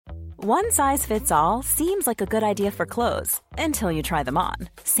One size fits all seems like a good idea for clothes until you try them on.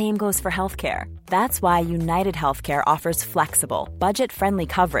 Same goes for healthcare. That's why United Healthcare offers flexible, budget-friendly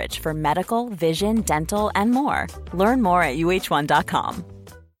coverage for medical, vision, dental, and more. Learn more at uh1.com.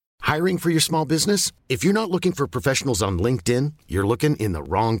 Hiring for your small business? If you're not looking for professionals on LinkedIn, you're looking in the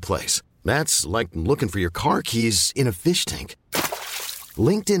wrong place. That's like looking for your car keys in a fish tank.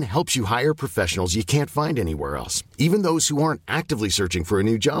 LinkedIn helps you hire professionals you can't find anywhere else, even those who aren't actively searching for a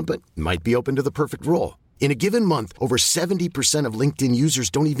new job but might be open to the perfect role. In a given month, over 70% of LinkedIn users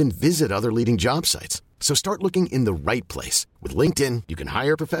don't even visit other leading job sites. So start looking in the right place. With LinkedIn, you can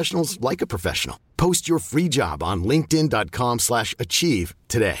hire professionals like a professional. Post your free job on linkedin.com/achieve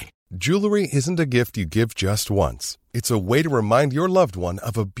today. Jewelry isn't a gift you give just once. It's a way to remind your loved one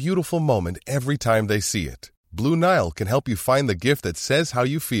of a beautiful moment every time they see it. Blue Nile can help you find the gift that says how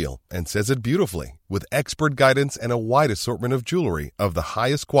you feel and says it beautifully, with expert guidance and a wide assortment of jewelry of the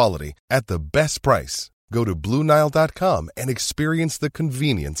highest quality at the best price. Go to BlueNile.com and experience the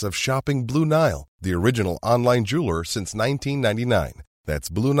convenience of shopping Blue Nile, the original online jeweler since 1999. That's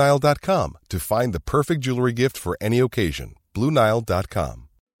BlueNile.com to find the perfect jewelry gift for any occasion. BlueNile.com.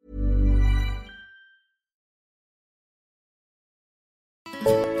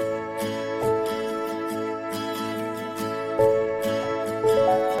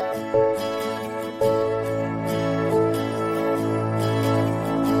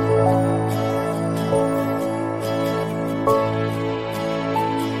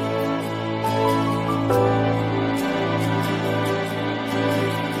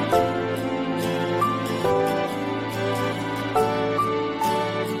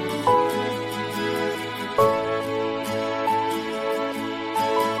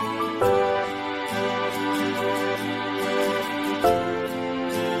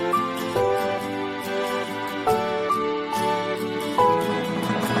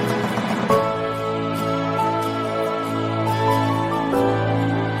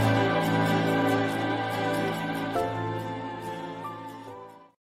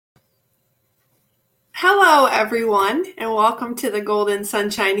 Hello, everyone, and welcome to the Golden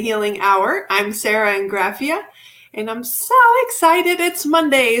Sunshine Healing Hour. I'm Sarah Ingrafia, and I'm so excited it's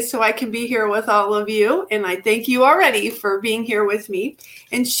Monday so I can be here with all of you. And I thank you already for being here with me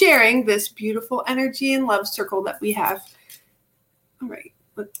and sharing this beautiful energy and love circle that we have. All right,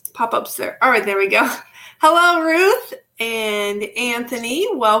 let's pop ups there. All right, there we go. Hello, Ruth and Anthony.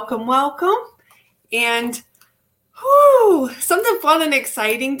 Welcome, welcome. And something fun and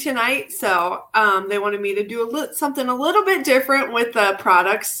exciting tonight. So they wanted me to do something a little bit different with the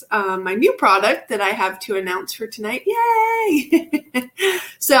products. My new product that I have to announce for tonight. Yay!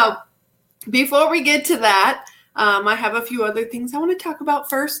 So before we get to that, I have a few other things I want to talk about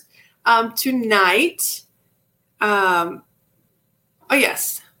first. Tonight, tonight,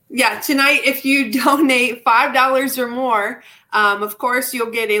 if you donate $5 or more, of course, you'll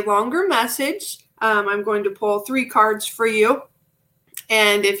get a longer message. I'm going to pull 3 cards for you.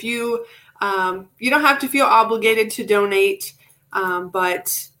 And if you don't have to feel obligated to donate,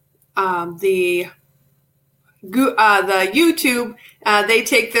 but the YouTube, they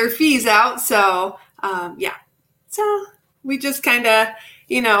take their fees out. So, So we just kind of,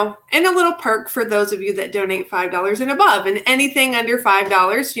 and a little perk for those of you that donate $5 and above. And anything under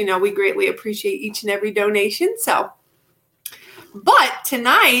 $5, we greatly appreciate each and every donation. So, but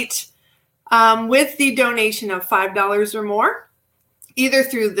tonight, with the donation of $5 or more, either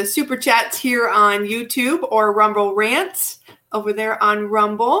through the Super Chats here on YouTube or Rumble Rants over there on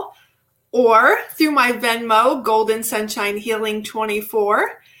Rumble, or through my Venmo, Golden Sunshine Healing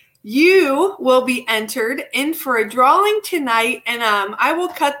 24, you will be entered in for a drawing tonight. And I will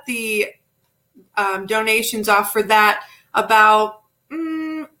cut the donations off for that about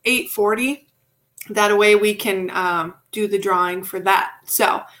 8:40. That way we can do the drawing for that.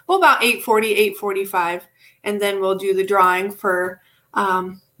 So, about 8:40, 8:45, and then we'll do the drawing for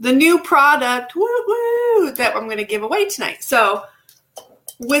the new product that I'm going to give away tonight. So,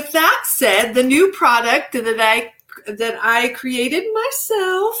 with that said, the new product that I created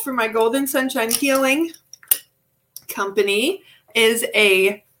myself for my Golden Sunshine Healing company is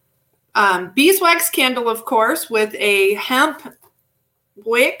a beeswax candle, of course, with a hemp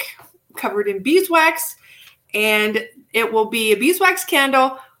wick covered in beeswax, and it will be a beeswax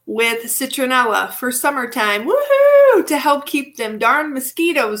candle with citronella for summertime, to help keep them darn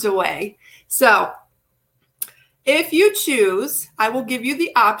mosquitoes away. So if you choose, I will give you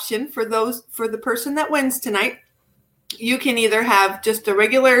the option for the person that wins tonight. You can either have just a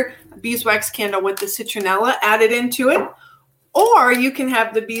regular beeswax candle with the citronella added into it, or you can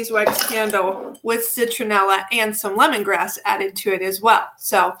have the beeswax candle with citronella and some lemongrass added to it as well.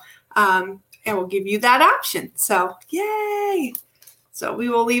 So it will give you that option. So yay. So we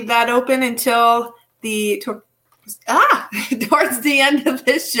will leave that open until towards the end of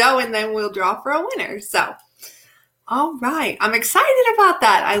this show, and then we'll draw for a winner. So, all right. I'm excited about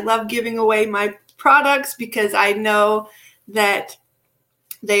that. I love giving away my products because I know that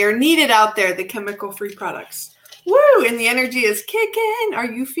they are needed out there, the chemical-free products. Woo! And the energy is kicking. Are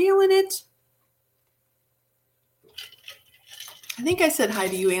you feeling it? I think I said hi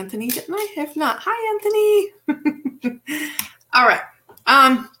to you, Anthony, didn't I? If not, hi, Anthony. All right.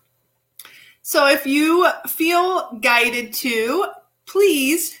 So if you feel guided to,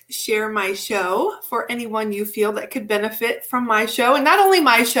 please share my show for anyone you feel that could benefit from my show. And not only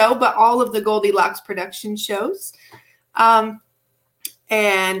my show, but all of the Goldilocks production shows. And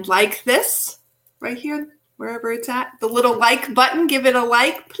like this right here, wherever it's at, the little like button, give it a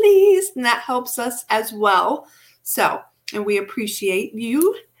like, please. And that helps us as well. So, and we appreciate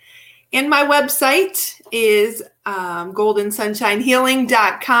you. And my website is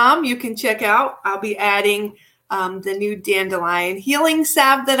goldensunshinehealing.com. You can check out. I'll be adding the new dandelion healing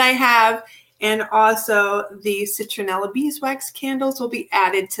salve that I have. And also the citronella beeswax candles will be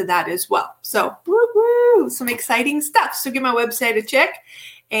added to that as well. So, woo-woo, some exciting stuff. So give my website a check.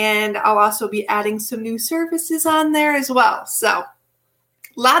 And I'll also be adding some new services on there as well. So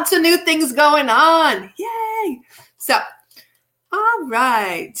lots of new things going on. Yay. So, all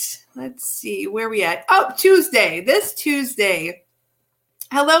right. Let's see where we at. Oh, Tuesday. This Tuesday.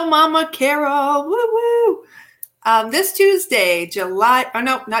 Hello, Mama Carol. Woo-woo. This Tuesday,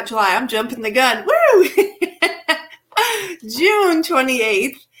 not July. I'm jumping the gun. Woo! June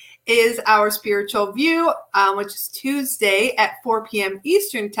 28th is our spiritual view, which is Tuesday at 4 p.m.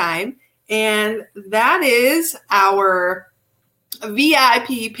 Eastern time. And that is our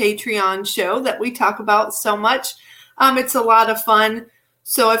VIP Patreon show that we talk about so much. It's a lot of fun.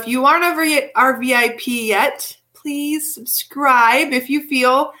 So if you aren't our VIP yet, please subscribe if you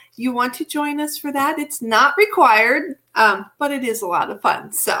feel you want to join us for that. It's not required, but it is a lot of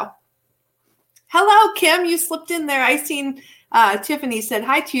fun. So, hello, Kim. You slipped in there. I seen Tiffany said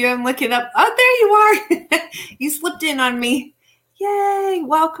hi to you. I'm looking up. Oh, there you are. You slipped in on me. Yay.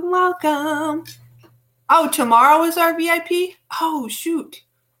 Welcome, welcome. Oh, tomorrow is our VIP? Oh, shoot.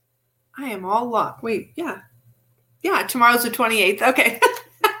 I am all lost. Wait, yeah. Yeah, tomorrow's the 28th. Okay.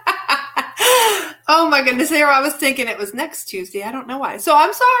 Oh my goodness, Sarah, I was thinking it was next Tuesday. I don't know why. So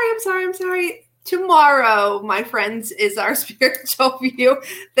I'm sorry. Tomorrow, my friends, is our spiritual view.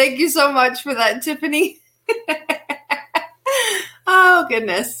 Thank you so much for that, Tiffany. Oh,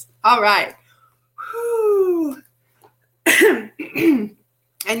 goodness. All right.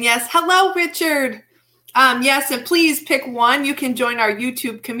 And yes, hello, Richard. Yes, and please pick one. You can join our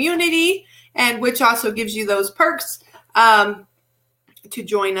YouTube community, and which also gives you those perks to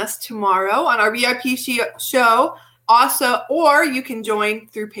join us tomorrow on our VIP show. Also, or you can join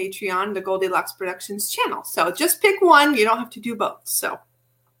through Patreon, the Goldilocks Productions channel. So just pick one. You don't have to do both. So,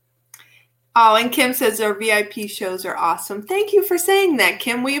 oh, and Kim says our VIP shows are awesome. Thank you for saying that,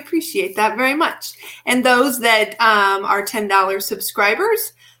 Kim. We appreciate that very much. And those that are $10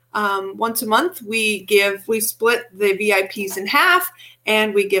 subscribers, once a month we split the VIPs in half,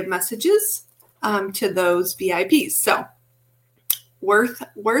 and we give messages to those VIPs. So worth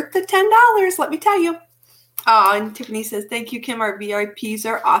the $10, let me tell you. Oh, and Tiffany says, thank you, Kim. Our VIPs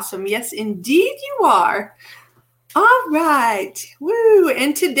are awesome. Yes, indeed you are. All right. Woo.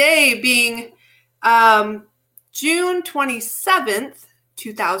 And today being June 27th,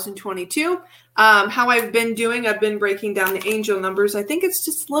 2022, how I've been breaking down the angel numbers. I think it's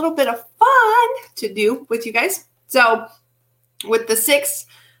just a little bit of fun to do with you guys. So with the sixth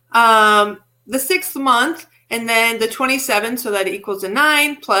month, and then the 27, so that equals a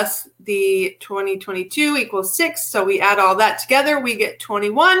 9, plus the 2022 equals 6. So we add all that together, we get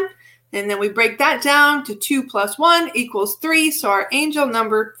 21. And then we break that down to 2 plus 1 equals 3. So our angel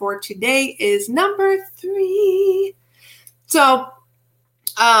number for today is number 3. So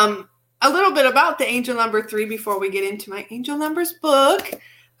a little bit about the angel number 3 before we get into my angel numbers book.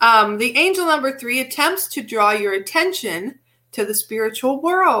 The angel number 3 attempts to draw your attention to the spiritual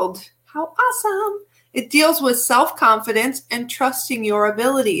world. How awesome. It deals with self-confidence and trusting your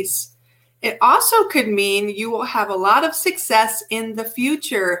abilities. It also could mean you will have a lot of success in the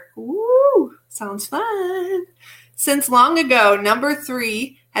future. Woo, sounds fun. Since long ago, number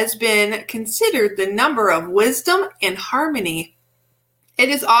 3 has been considered the number of wisdom and harmony. It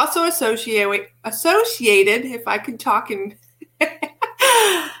is also associated, if I could talk and slow it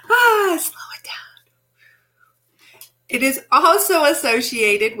down. It is also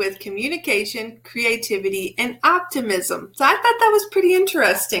associated with communication, creativity, and optimism. So I thought that was pretty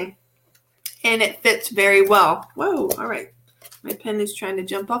interesting. and it fits very well. Whoa, all right. My pen is trying to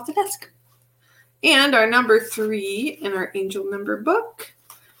jump off the desk. And our number 3 in our angel number book,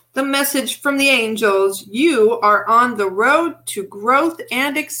 the message from the angels: you are on the road to growth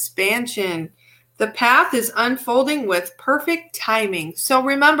and expansion. The path is unfolding with perfect timing. So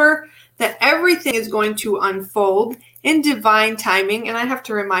remember that everything is going to unfold in divine timing. And I have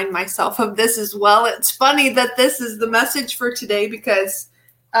to remind myself of this as well. It's funny that this is the message for today because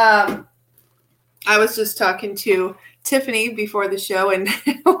I was just talking to Tiffany before the show, and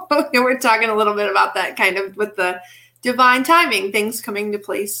we're talking a little bit about that kind of with the divine timing, things coming to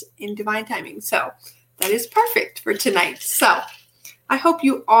place in divine timing. So that is perfect for tonight. So I hope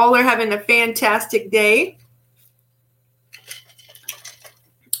you all are having a fantastic day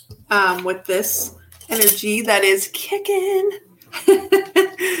with this energy that is kicking.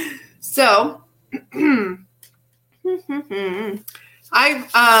 So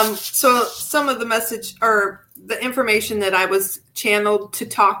so some of the message or the information that I was channeled to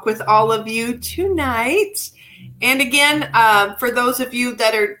talk with all of you tonight. And again, for those of you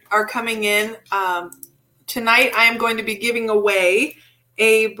that are coming in tonight, I am going to be giving away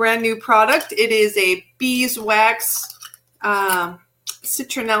a brand new product. It is a beeswax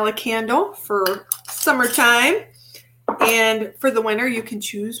citronella candle for summertime. And for the winner, you can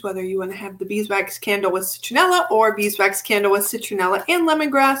choose whether you want to have the beeswax candle with citronella or beeswax candle with citronella and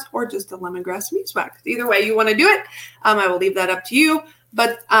lemongrass, or just a lemongrass beeswax. Either way you want to do it, I will leave that up to you.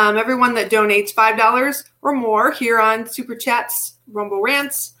 But everyone that donates $5 or more here on Super Chats, Rumble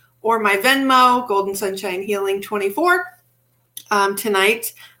Rants, or my Venmo, Golden Sunshine Healing 24,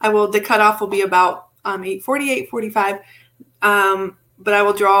 tonight, the cutoff will be about 8:40, 8:45. But I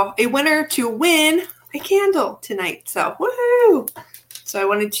will draw a winner to win a candle tonight. So, woohoo! So I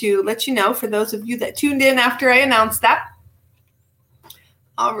wanted to let you know, for those of you that tuned in after I announced that.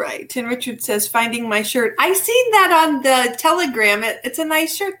 All right. And Richard says, finding my shirt. I seen that on the Telegram. It's a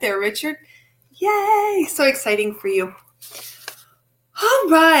nice shirt there, Richard. Yay. So exciting for you. All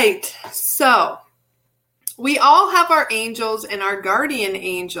right. So we all have our angels and our guardian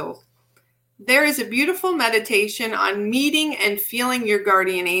angel. There is a beautiful meditation on meeting and feeling your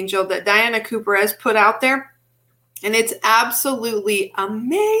guardian angel that Diana Cooper has put out there. And it's absolutely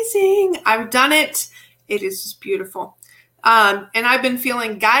amazing. I've done it. It is just beautiful. And I've been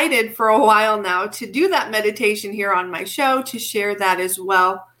feeling guided for a while now to do that meditation here on my show, to share that as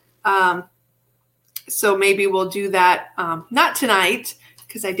well. So maybe we'll do that, not tonight,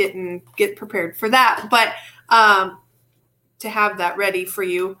 because I didn't get prepared for that, but to have that ready for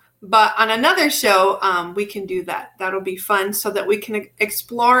you. But on another show, we can do that. That'll be fun, so that we can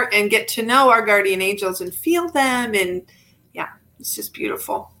explore and get to know our guardian angels and feel them. And yeah, it's just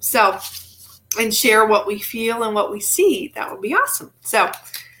beautiful. So, and share what we feel and what we see. That would be awesome. So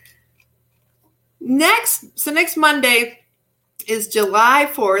next Monday is July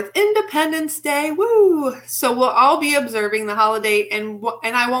 4th, Independence Day. Woo! So we'll all be observing the holiday, and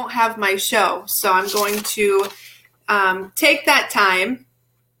I won't have my show. So I'm going to take that time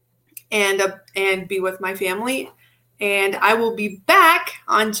and be with my family. And I will be back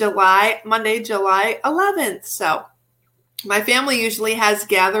on Monday, July 11th. So my family usually has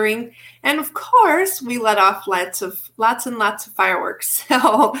gathering. And of course, we let off lots and lots of fireworks.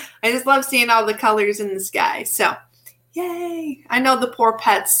 So I just love seeing all the colors in the sky. So yay. I know the poor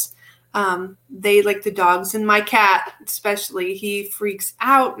pets, they like the dogs, and my cat especially, he freaks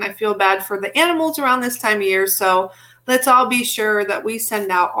out, and I feel bad for the animals around this time of year. So let's all be sure that we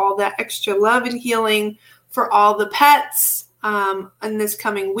send out all that extra love and healing for all the pets in this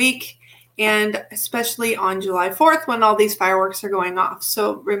coming week, and especially on July 4th when all these fireworks are going off.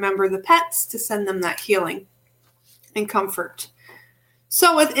 So remember the pets, to send them that healing and comfort.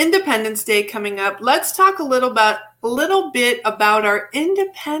 So with Independence Day coming up, let's talk a little bit about our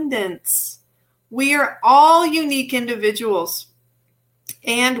independence. We are all unique individuals,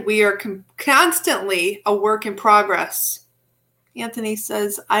 and we are constantly a work in progress. Anthony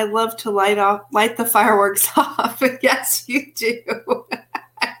says, I love to light the fireworks off. Yes, you do.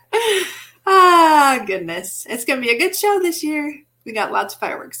 Goodness. It's going to be a good show this year. We got lots of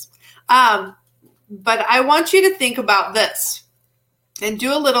fireworks. But I want you to think about this and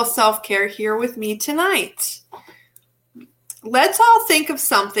do a little self-care here with me tonight. Let's all think of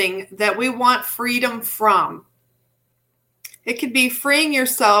something that we want freedom from. It could be freeing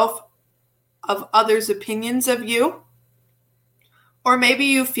yourself of others' opinions of you. Or maybe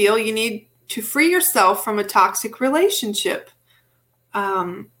you feel you need to free yourself from a toxic relationship.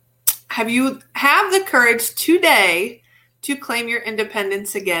 Have the courage today to claim your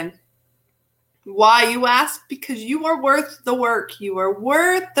independence again? Why, you ask? Because you are worth the work. You are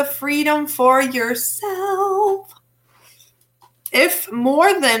worth the freedom for yourself. If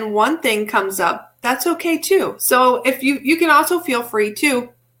more than one thing comes up, that's okay too. So if you can also feel free too,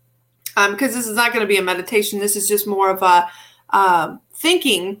 because this is not going to be a meditation. This is just more of a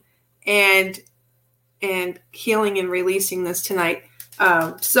thinking and healing and releasing this tonight.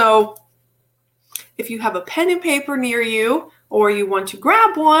 So if you have a pen and paper near you, or you want to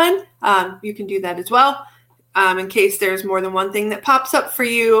grab one, you can do that as well, in case there's more than one thing that pops up for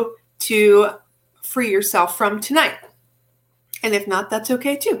you to free yourself from tonight. And if not, that's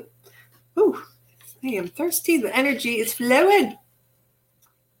okay too. Ooh, I am thirsty. The energy is flowing.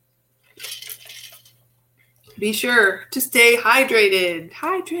 Be sure to stay hydrated.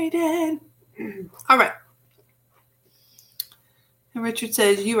 Hydrated. All right. And Richard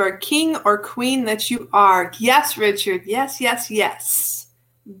says, you are king or queen that you are. Yes, Richard. Yes, yes, yes.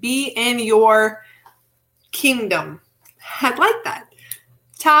 Be in your kingdom. I like that.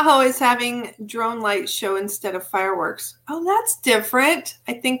 Tahoe is having drone light show instead of fireworks. Oh, that's different.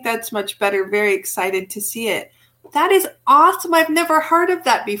 I think that's much better. Very excited to see it. That is awesome. I've never heard of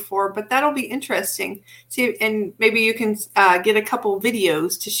that before, but that'll be interesting. See, and maybe you can get a couple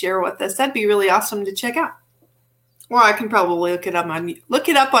videos to share with us. That'd be really awesome to check out. Or I can probably look it up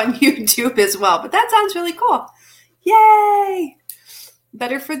on YouTube as well. But that sounds really cool. Yay!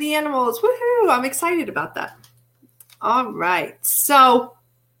 Better for the animals. Woohoo! I'm excited about that. All right. So,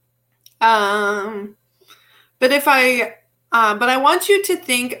 but I want you to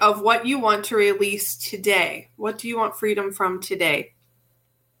think of what you want to release today. What do you want freedom from today?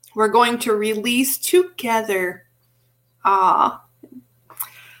 We're going to release together. So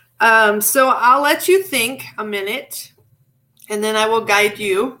I'll let you think a minute, and then I will guide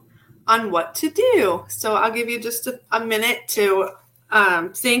you on what to do. So I'll give you just a minute to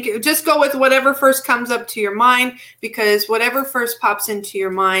think. Just go with whatever first comes up to your mind, because whatever first pops into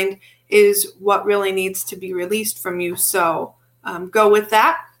your mind is what really needs to be released from you. So go with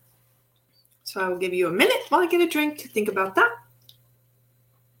that. So I will give you a minute while I get a drink to think about that.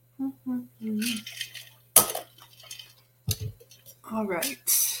 All right.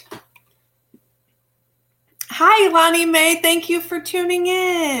 Hi, Lonnie Mae. Thank you for tuning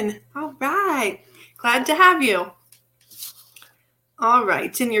in. All right. Glad to have you. All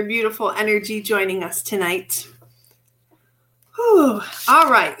right. And your beautiful energy joining us tonight. Whew.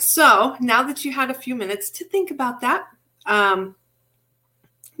 All right. So now that you had a few minutes to think about that, now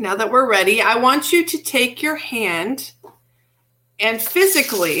that we're ready, I want you to take your hand and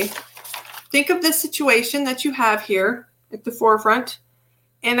physically think of the situation that you have here at the forefront.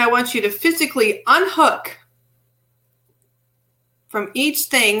 And I want you to physically unhook from each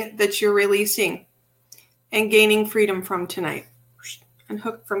thing that you're releasing and gaining freedom from tonight.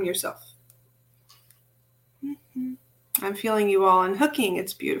 Unhook from yourself. I'm feeling you all unhooking.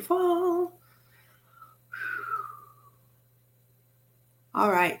 It's beautiful.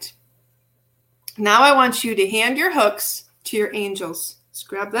 All right. Now I want you to hand your hooks to your angels. Just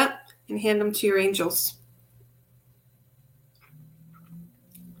grab that and hand them to your angels.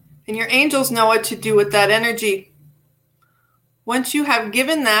 And your angels know what to do with that energy. Once you have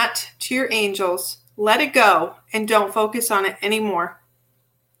given that to your angels, let it go and don't focus on it anymore.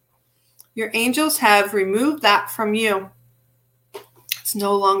 Your angels have removed that from you. It's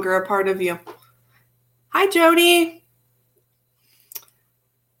no longer a part of you. Hi, Jody.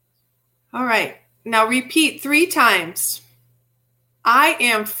 All right. Now repeat 3 times. I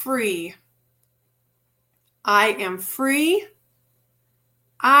am free. I am free.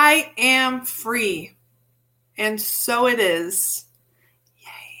 I am free. And so it is.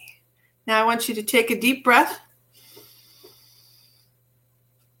 Yay. Now I want you to take a deep breath.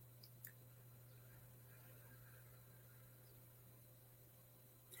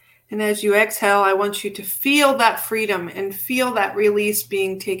 And as you exhale, I want you to feel that freedom and feel that release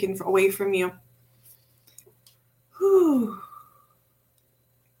being taken away from you. Whew.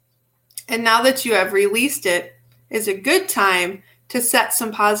 And now that you have released it, is a good time to set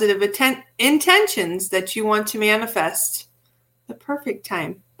some positive intentions that you want to manifest. The perfect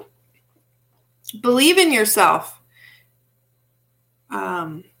time. Believe in yourself.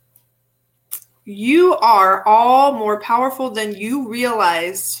 You are all more powerful than you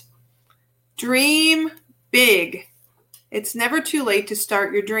realize. Dream big. It's never too late to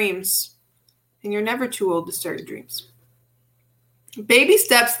start your dreams. And you're never too old to start your dreams. Baby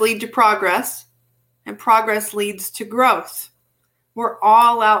steps lead to progress. And progress leads to growth. We're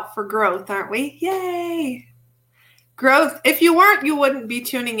all out for growth, aren't we? Yay! Growth. If you weren't, you wouldn't be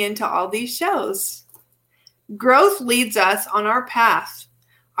tuning into all these shows. Growth leads us on our path.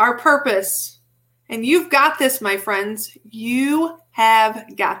 Our purpose And you've got this, my friends. You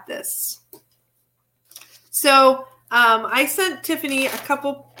have got this. So I sent Tiffany a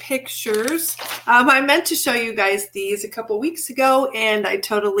couple pictures. I meant to show you guys these a couple weeks ago, and I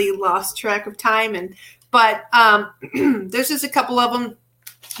totally lost track of time. But there's just a couple of them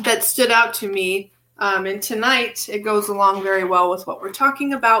that stood out to me. And tonight, it goes along very well with what we're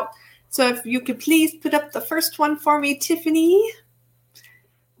talking about. So if you could please put up the first one for me, Tiffany.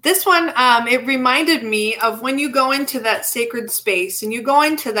 This one, it reminded me of when you go into that sacred space and you go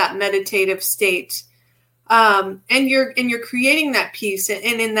into that meditative state, and you're creating that peace and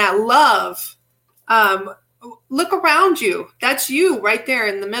in that love. Look around you. That's you right there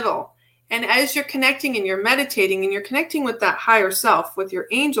in the middle. And as you're connecting and you're meditating and you're connecting with that higher self, with your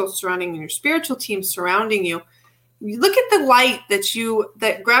angels surrounding you, your spiritual team surrounding you, you look at the light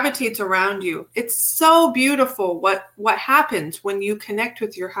that gravitates around you. It's so beautiful what happens when you connect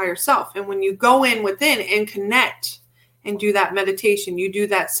with your higher self and when you go in within and connect and do that meditation, you do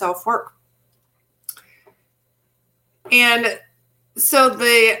that self-work. And so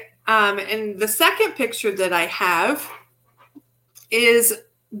and the second picture that I have is,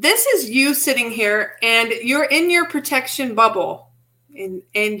 this is you sitting here and you're in your protection bubble and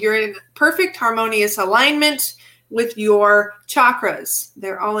you're in perfect harmonious alignment with your chakras.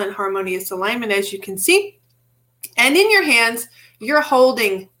 They're all in harmonious alignment, as you can see. And in your hands, you're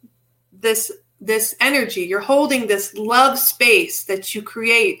holding this energy. You're holding this love space that you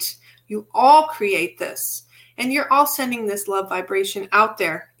create. You all create this. And you're all sending this love vibration out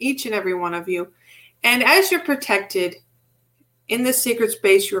there, each and every one of you. And as you're protected in this sacred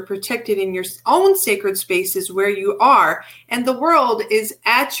space, you're protected in your own sacred spaces where you are. And the world is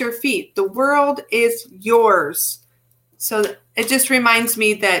at your feet. The world is yours. So it just reminds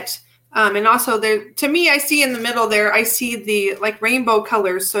me that, and also there, to me, I see in the middle there, I see the like rainbow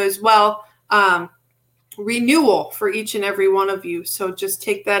colors. So as well, renewal for each and every one of you. So just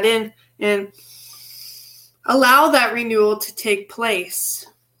take that in and allow that renewal to take place.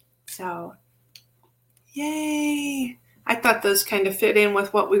 So, yay. I thought those kind of fit in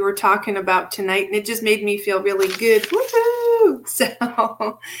with what we were talking about tonight, and it just made me feel really good. Woohoo! So,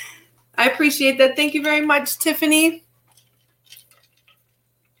 I appreciate that. Thank you very much, Tiffany.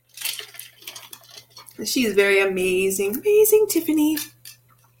 She's very amazing. Amazing, Tiffany.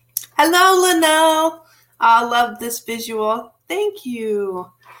 Hello, Linnell. I love this visual. Thank you.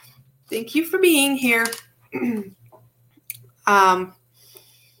 Thank you for being here. And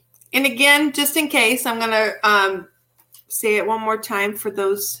again, just in case, I'm going to say it one more time for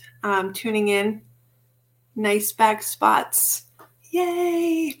those tuning in. Nice back spots.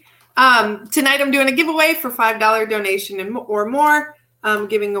 Yay. Tonight I'm doing a giveaway for $5 donation or more. I'm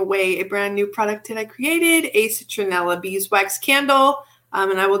giving away a brand new product that I created, a Citronella beeswax candle.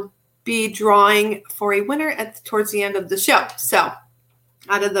 And I will be drawing for a winner towards the end of the show. So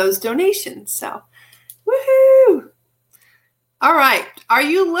out of those donations. So woohoo. All right. Are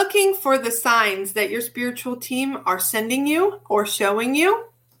you looking for the signs that your spiritual team are sending you or showing you?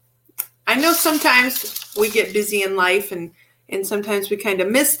 I know sometimes we get busy in life and sometimes we kind of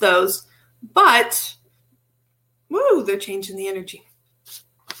miss those, but they're changing the energy.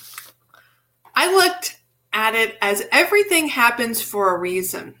 I looked at it as everything happens for a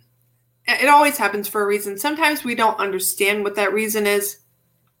reason. It always happens for a reason. Sometimes we don't understand what that reason is,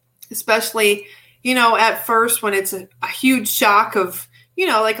 especially at first when it's a huge shock of,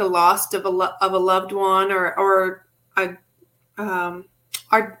 like a loss of a loved one or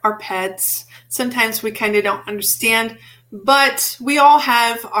our pets. Sometimes we kind of don't understand, but we all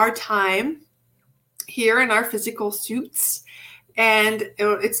have our time here in our physical suits, and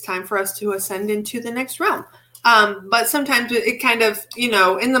it's time for us to ascend into the next realm. But sometimes it kind of,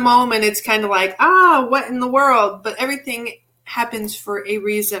 in the moment, it's kind of like, what in the world? But everything happens for a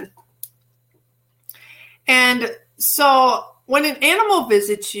reason. And so when an animal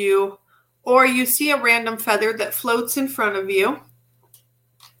visits you or you see a random feather that floats in front of you,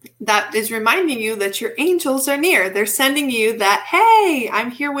 that is reminding you that your angels are near. They're sending you that, hey,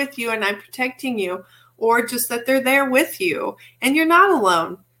 I'm here with you and I'm protecting you, or just that they're there with you and you're not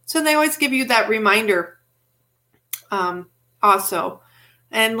alone. So they always give you that reminder also.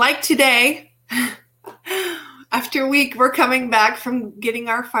 And like today, after a week, we're coming back from getting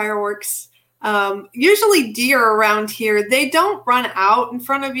our fireworks. Usually deer around here, they don't run out in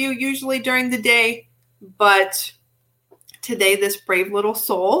front of you usually during the day, but today this brave little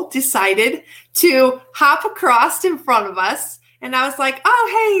soul decided to hop across in front of us, and I was like,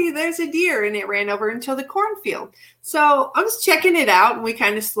 oh, hey, there's a deer, and it ran over into the cornfield. So I was checking it out, and we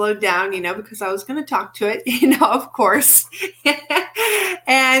kind of slowed down, because I was going to talk to it, of course.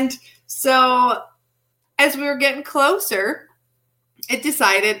 And so as we were getting closer, it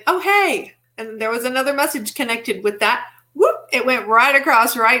decided, oh, hey, and there was another message connected with that. Whoop, it went right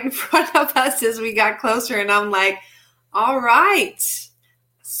across right in front of us as we got closer. And I'm like, all right,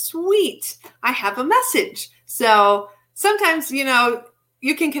 sweet. I have a message. So sometimes, you know,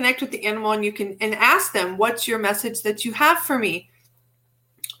 you can connect with the animal and you can ask them, what's your message that you have for me?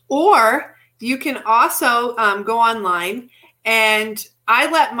 Or you can also go online, and I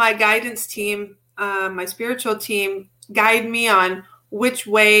let my guidance team, my spiritual team, guide me on which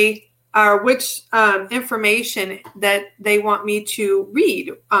way or which information that they want me to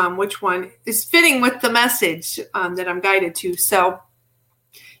read, which one is fitting with the message that I'm guided to. So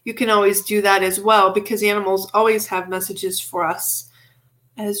you can always do that as well, because animals always have messages for us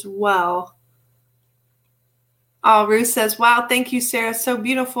as well. Oh, Ruth says, wow, thank you, Sarah. So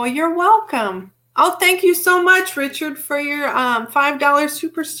beautiful. You're welcome. Oh, thank you so much, Richard, for your $5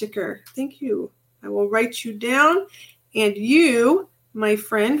 super sticker. Thank you. I will write you down, and you, my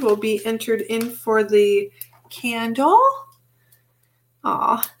friend, will be entered in for the candle.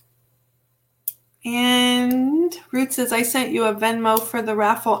 Aw. And Ruth says, I sent you a Venmo for the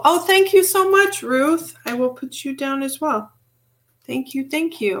raffle. Oh, thank you so much, Ruth. I will put you down as well. Thank you.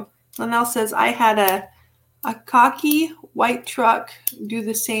 Thank you. Linnell says, I had a cocky white truck do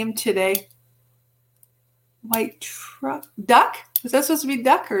the same today. White truck? Duck? Was that supposed to be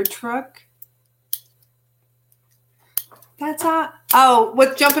duck or truck? That's not. Oh,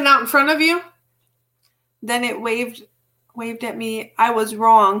 what's jumping out in front of you? Then it waved at me. I was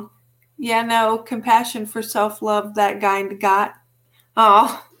wrong. Yeah, no, compassion for self-love that guy got.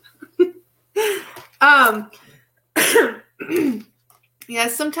 Oh. Yeah,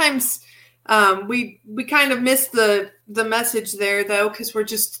 sometimes we kind of miss the message there, though, because we're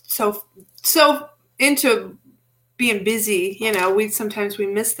just so into being busy. You know, sometimes we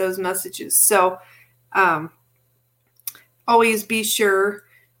miss those messages. So always be sure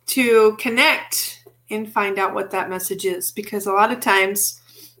to connect and find out what that message is, because a lot of times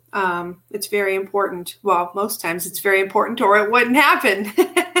it's very important. Well, most times it's very important, or it wouldn't happen.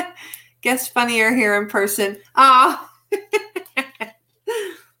 Guess funnier here in person. Oh.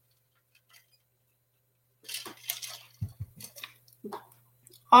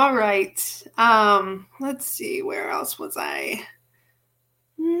 All right. Let's see. Where else was I?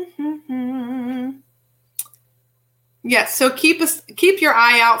 Yes. So keep your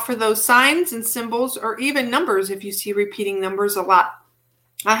eye out for those signs and symbols, or even numbers if you see repeating numbers a lot.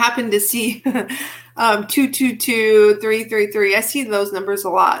 I happen to see 222, 333. I see those numbers a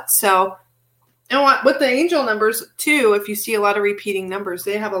lot. So, and with the angel numbers too, if you see a lot of repeating numbers,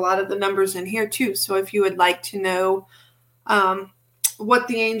 they have a lot of the numbers in here too. So if you would like to know what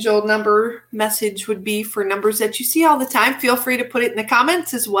the angel number message would be for numbers that you see all the time, feel free to put it in the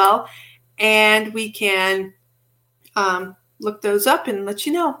comments as well, and we can look those up and let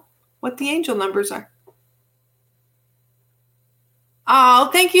you know what the angel numbers are. Oh,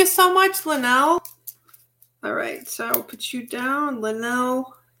 thank you so much, Linnell. All right, so I'll put you down,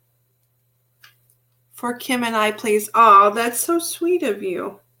 Linnell, for Kim and I, please. Oh, that's so sweet of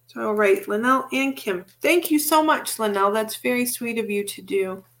you. So, all right, Linnell and Kim. Thank you so much, Linnell. That's very sweet of you to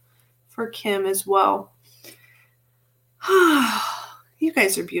do for Kim as well. You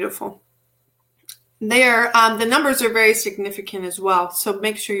guys are beautiful. The numbers are very significant as well. So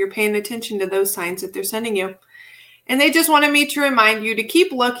make sure you're paying attention to those signs that they're sending you. And they just wanted me to remind you to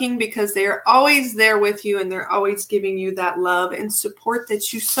keep looking, because they're always there with you, and they're always giving you that love and support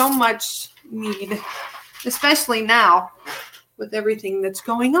that you so much need, especially now with everything that's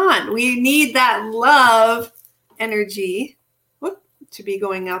going on. We need that love energy to be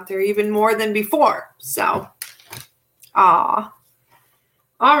going out there even more than before. So, all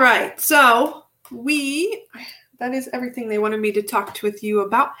right. So that is everything they wanted me to talk with you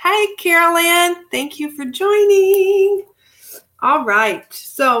about. Hi, Carolyn. Thank you for joining. All right.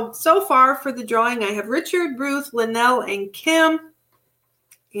 So far for the drawing, I have Richard, Ruth, Linnell, and Kim.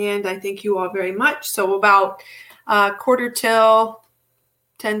 And I thank you all very much. So about quarter till,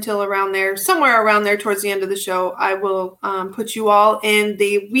 10 till around there, somewhere around there towards the end of the show, I will put you all in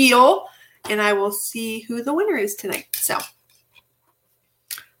the wheel, and I will see who the winner is tonight. So,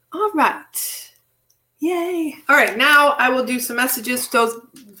 all right. Yay. All right, now I will do some messages. So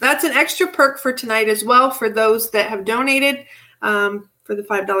that's an extra perk for tonight as well for those that have donated for the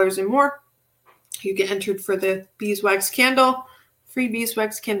 $5 and more. You get entered for the beeswax candle, free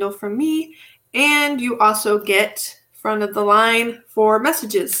beeswax candle from me, and you also get front of the line for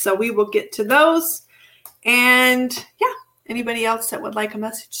messages. So we will get to those. And yeah, anybody else that would like a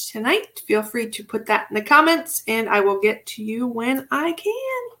message tonight, feel free to put that in the comments, and I will get to you when I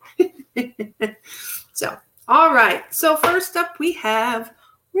can. So, all right. So first up we have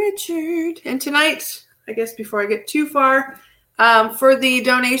Richard. And tonight, I guess before I get too far, for the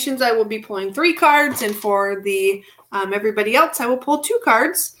donations, I will be pulling 3 cards. And for the everybody else, I will pull 2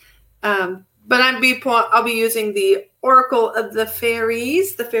 cards. But I'll be using the Oracle of the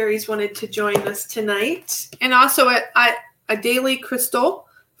Fairies. The fairies wanted to join us tonight. And also a daily crystal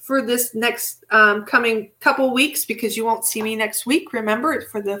for this next coming couple weeks, because you won't see me next week. Remember,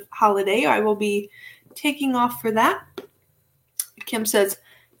 for the holiday, I will be taking off for that. Kim says,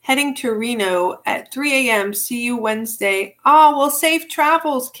 heading to Reno at 3 a.m. See you Wednesday. Oh, well, safe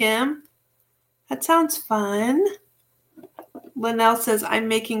travels, Kim. That sounds fun. Linnell says, I'm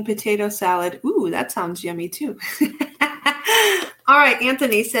making potato salad. Ooh, that sounds yummy too. All right,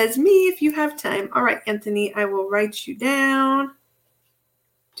 Anthony says, me if you have time. All right, Anthony, I will write you down.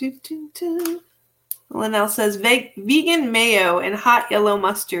 Linnell says, vegan mayo and hot yellow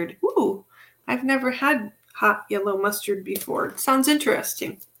mustard. Ooh, I've never had hot yellow mustard before. Sounds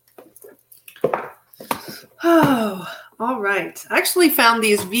interesting. Oh, all right. I actually found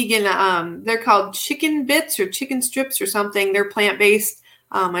these vegan, they're called chicken bits or chicken strips or something. They're plant-based.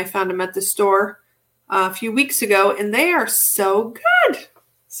 I found them at the store a few weeks ago, and they are so good.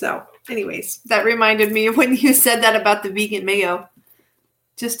 So anyways, that reminded me of when you said that about the vegan mayo.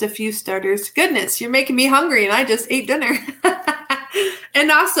 Just a few starters. Goodness, you're making me hungry, and I just ate dinner. And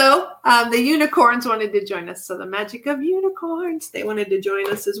also, the unicorns wanted to join us. So the magic of unicorns, they wanted to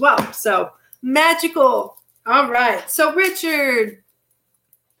join us as well. So magical. All right. So Richard.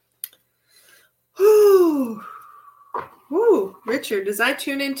 Ooh, Richard, as I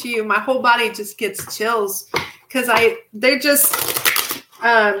tune into you, my whole body just gets chills because they're just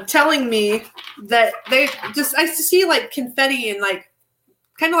telling me that I see like confetti and like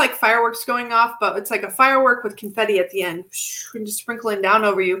kind of like fireworks going off, but it's like a firework with confetti at the end and just sprinkling down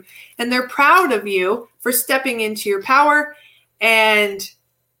over you. And they're proud of you for stepping into your power. And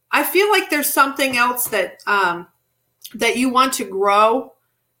I feel like there's something else that you want to grow.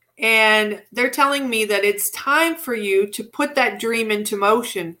 And they're telling me that it's time for you to put that dream into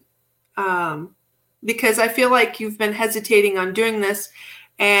motion. Because I feel like you've been hesitating on doing this.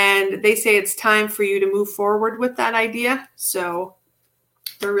 And they say it's time for you to move forward with that idea. So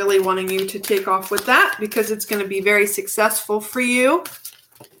they're really wanting you to take off with that because it's going to be very successful for you.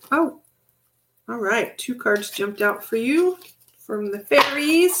 Oh, all right. 2 cards jumped out for you from the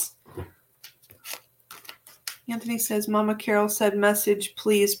fairies. Anthony says, Mama Carol said message,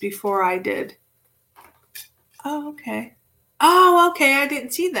 please, before I did. Oh, okay. Oh, okay. I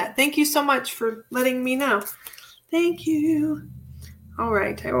didn't see that. Thank you so much for letting me know. Thank you. All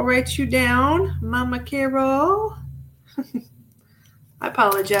right. I will write you down, Mama Carol. I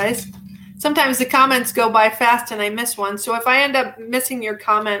apologize. Sometimes the comments go by fast and I miss one. So if I end up missing your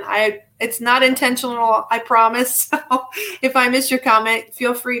comment, it's not intentional, I promise. So if I miss your comment,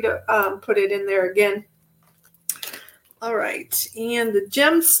 feel free to put it in there again. All right. And the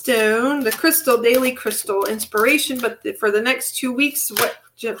gemstone, the crystal, daily crystal inspiration. But for the next 2 weeks,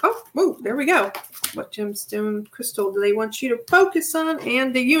 there we go. What gemstone crystal do they want you to focus on?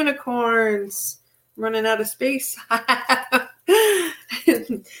 And the unicorns. Running out of space. I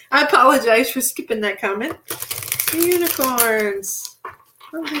apologize for skipping that comment. The unicorns.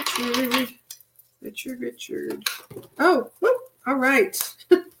 Oh, Richard. Oh, whoop. All right.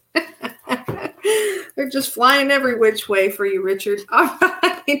 They're just flying every which way for you, Richard. All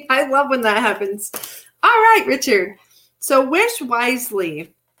right. I love when that happens. All right, Richard. So wish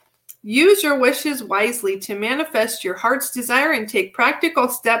wisely. Use your wishes wisely to manifest your heart's desire and take practical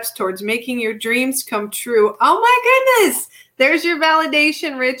steps towards making your dreams come true. Oh my goodness. There's your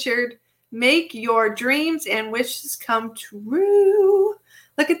validation, Richard. Make your dreams and wishes come true.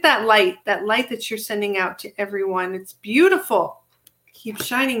 Look at that light that you're sending out to everyone. It's beautiful. Keep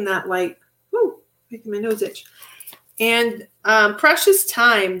shining that light. Woo, making my nose itch. And precious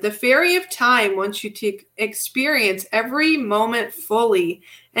time, the fairy of time wants you to experience every moment fully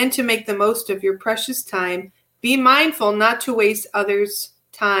and to make the most of your precious time. Be mindful not to waste others'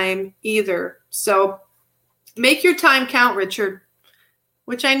 time either. So make your time count, Richard,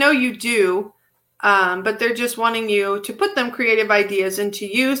 which I know you do, but they're just wanting you to put them creative ideas into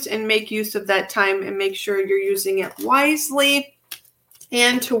use and make use of that time and make sure you're using it wisely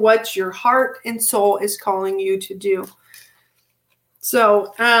and to what your heart and soul is calling you to do.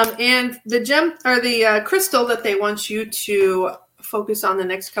 So, and the gem or the crystal that they want you to focus on the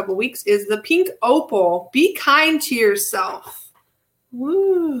next couple weeks is the pink opal. Be kind to yourself.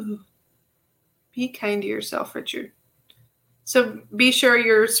 Woo. Be kind to yourself, Richard. So be sure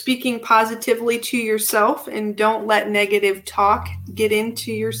you're speaking positively to yourself and don't let negative talk get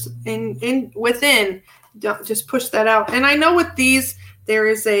into your within. Don't just push that out. And I know with these, there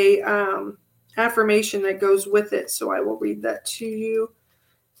is a affirmation that goes with it. So I will read that to you.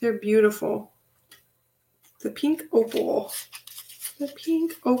 They're beautiful. The pink opal. The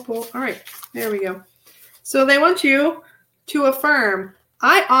pink opal. All right, there we go. So they want you to affirm,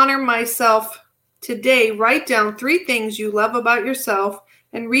 I honor myself today. Write down 3 things you love about yourself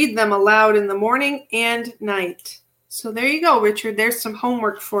and read them aloud in the morning and night. So there you go, Richard. There's some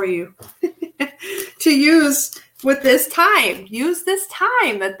homework for you to use with this time. Use this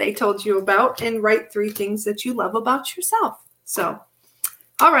time that they told you about and write 3 things that you love about yourself. So,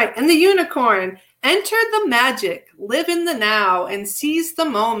 all right. And the unicorn. Enter the magic, live in the now, and seize the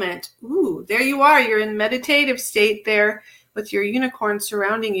moment. Ooh, there you are. You're in meditative state there with your unicorn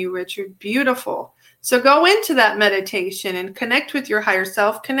surrounding you, Richard. Beautiful. So go into that meditation and connect with your higher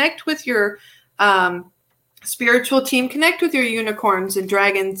self, connect with your spiritual team, connect with your unicorns and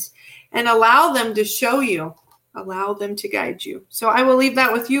dragons, and allow them to show you, allow them to guide you. So I will leave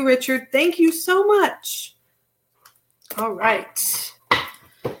that with you, Richard. Thank you so much. All right.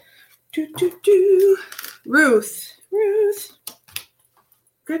 Ruth.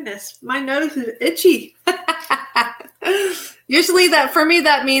 Goodness, my nose is itchy. Usually that for me,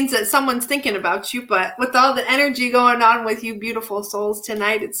 that means that someone's thinking about you, but with all the energy going on with you beautiful souls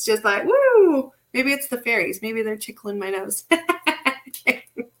tonight, it's just like, woo, maybe it's the fairies. Maybe they're tickling my nose.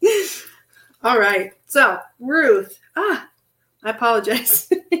 All right. So Ruth, I apologize.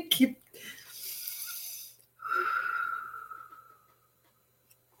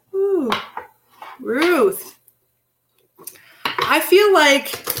 Ooh, Ruth. I feel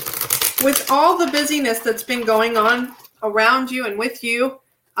like with all the busyness that's been going on around you and with you,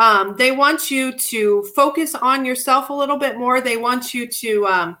 they want you to focus on yourself a little bit more. They want you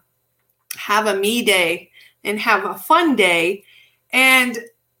to have a me day and have a fun day. And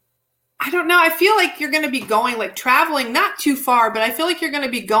I don't know, I feel like you're going to be going, like traveling, not too far, but I feel like you're going to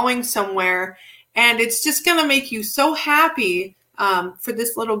be going somewhere. And it's just going to make you so happy for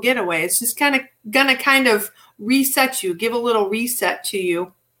this little getaway. It's just going to reset you, give a little reset to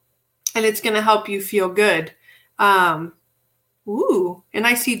you. And it's going to help you feel good. Ooh, and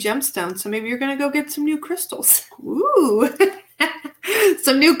I see gemstones. So maybe you're going to go get some new crystals. Ooh,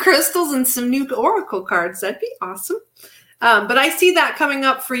 some new crystals and some new oracle cards. That'd be awesome. But I see that coming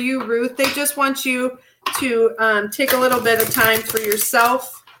up for you, Ruth. They just want you to take a little bit of time for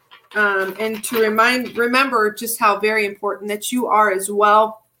yourself and to remember just how very important that you are as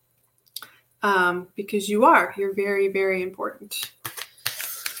well. Because you're very, very important.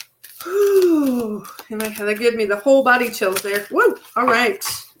 Ooh, and that gave me the whole body chills there. Woo! All right.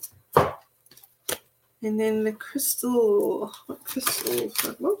 And then the crystal. What crystals?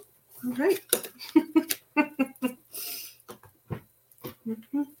 Whoa! All right.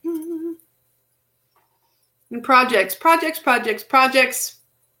 And projects. Trying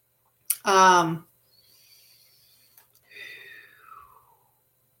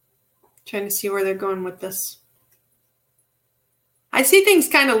to see where they're going with this. I see things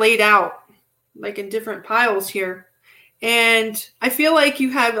kind of laid out, like in different piles here. And I feel like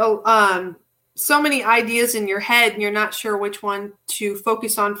you have so many ideas in your head and you're not sure which one to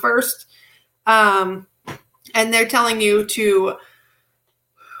focus on first. And they're telling you to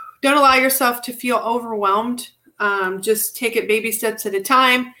don't allow yourself to feel overwhelmed. Just take it baby steps at a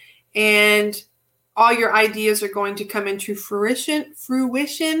time. And all your ideas are going to come into fruition.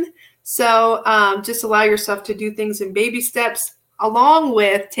 So just allow yourself to do things in baby steps, along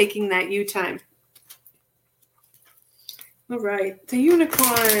with taking that you time. All right, the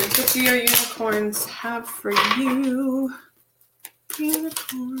unicorns. What do your unicorns have for you?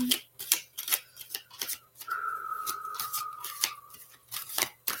 Unicorn.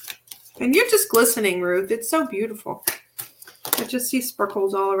 And you're just glistening, Ruth. It's so beautiful. I just see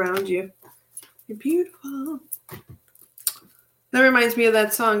sparkles all around you. You're beautiful. That reminds me of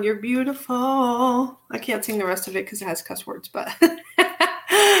that song, You're Beautiful. I can't sing the rest of it because it has cuss words, but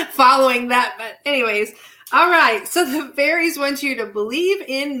following that. But anyways, all right. So the fairies want you to believe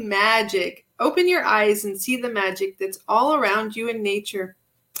in magic. Open your eyes and see the magic that's all around you in nature.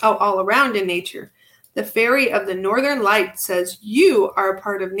 Oh, all around in nature. The fairy of the northern light says you are a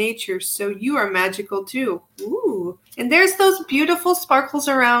part of nature, so you are magical too. Ooh. And there's those beautiful sparkles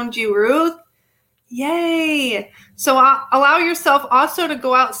around you, Ruth. Yay. So allow yourself also to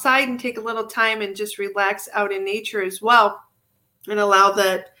go outside and take a little time and just relax out in nature as well. And allow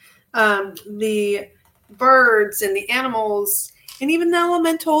that the birds and the animals and even the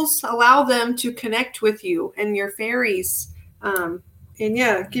elementals, allow them to connect with you and your fairies. And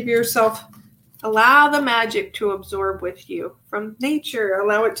yeah, allow the magic to absorb with you from nature.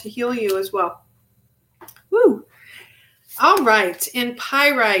 Allow it to heal you as well. Woo! All right. And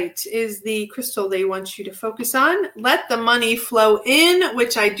pyrite is the crystal they want you to focus on. Let the money flow in,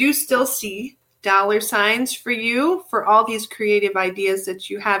 which I do still see dollar signs for you for all these creative ideas that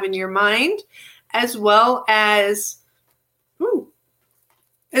you have in your mind, as well as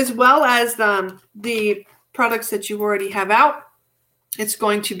the products that you already have out. It's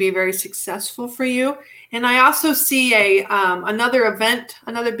going to be very successful for you. And I also see another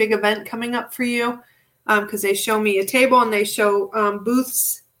big event coming up for you, because they show me a table and they show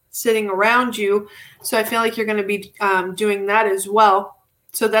booths sitting around you. So I feel like you're going to be doing that as well.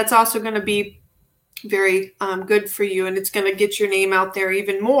 So that's also going to be very good for you, and it's going to get your name out there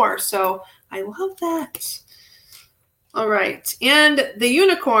even more. So I love that. All right. And the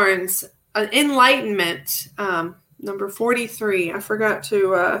unicorns, enlightenment, number 43. I forgot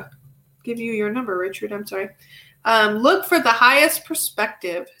to give you your number, Richard. I'm sorry. Look for the highest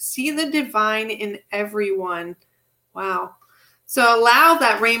perspective. See the divine in everyone. Wow. So allow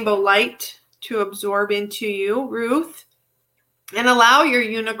that rainbow light to absorb into you, Ruth, and allow your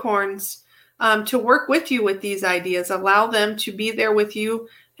unicorns to work with you with these ideas. Allow them to be there with you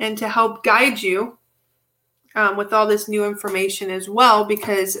and to help guide you with all this new information as well,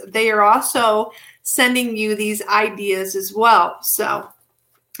 because they are also sending you these ideas as well. So,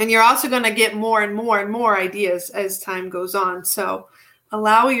 and you're also going to get more and more and more ideas as time goes on. So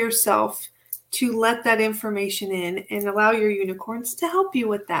allow yourself to let that information in and allow your unicorns to help you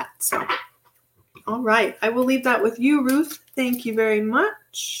with that. So, all right. I will leave that with you, Ruth. Thank you very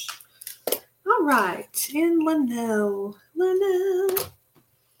much. All right. And Linnell.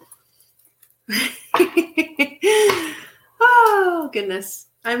 Oh, goodness.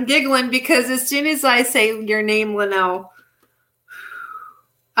 I'm giggling because as soon as I say your name, Linnell,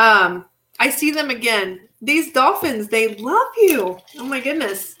 I see them again. These dolphins, they love you. Oh, my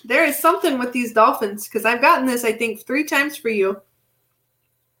goodness. There is something with these dolphins, because I've gotten this, I think, 3 times for you.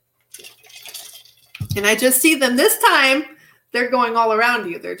 And I just see them this time. They're going all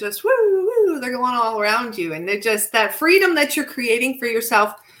around you. They're just, woo, woo. They're going all around you. And they're just that freedom that you're creating for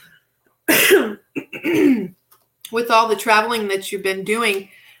yourself with all the traveling that you've been doing.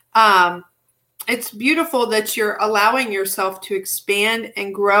 It's beautiful that you're allowing yourself to expand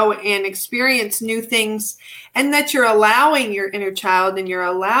and grow and experience new things, and that you're allowing your inner child and you're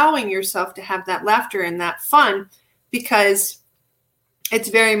allowing yourself to have that laughter and that fun, because it's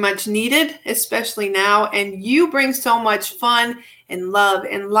very much needed, especially now. And you bring so much fun and love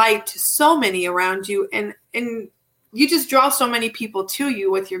and light to so many around you. And you just draw so many people to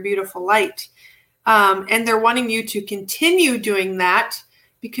you with your beautiful light. And they're wanting you to continue doing that,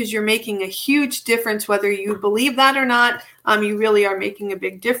 because you're making a huge difference, whether you believe that or not. You really are making a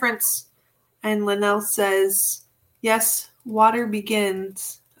big difference. And Linnell says, yes, water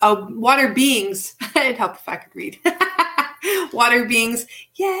begins. Oh, water beings. It'd help if I could read. Water beings.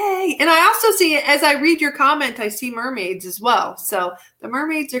 Yay. And I also see, as I read your comment, I see mermaids as well. So the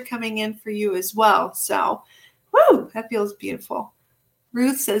mermaids are coming in for you as well. So, woo, that feels beautiful.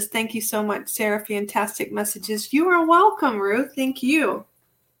 Ruth says, thank you so much, Sarah. Fantastic messages. You are welcome, Ruth. Thank you.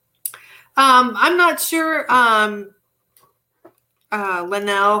 I'm not sure,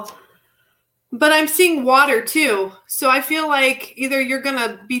 Linnell, but I'm seeing water too. So I feel like either you're going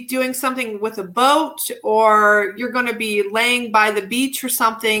to be doing something with a boat, or you're going to be laying by the beach or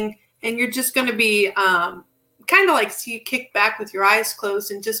something, and you're just going to be kind of like kick back with your eyes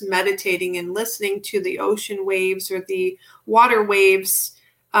closed and just meditating and listening to the ocean waves or the water waves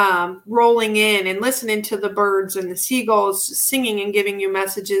rolling in, and listening to the birds and the seagulls singing and giving you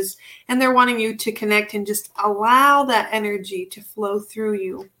messages. And they're wanting you to connect and just allow that energy to flow through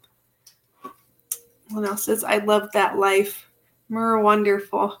you. One else says, I love that life.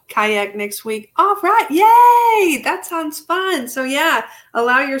 Wonderful. Kayak next week. All right. Yay. That sounds fun. So yeah,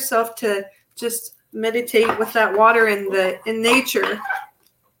 allow yourself to just meditate with that water in nature,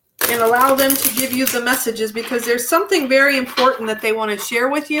 and allow them to give you the messages, because there's something very important that they want to share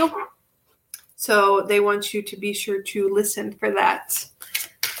with you. So they want you to be sure to listen for that.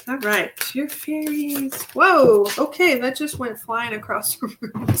 All right. Your fairies. Whoa. Okay. That just went flying across the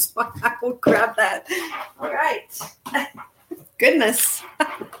room. So I will grab that. All right. Goodness.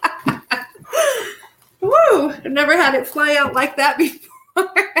 Woo. I've never had it fly out like that before.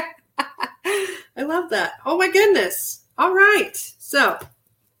 I love that. Oh my goodness. All right. So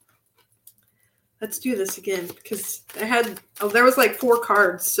let's do this again, because there was like 4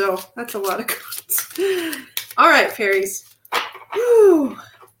 cards. So that's a lot of cards. All right, fairies. Whew.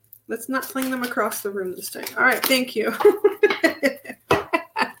 Let's not fling them across the room this time. All right. Thank you.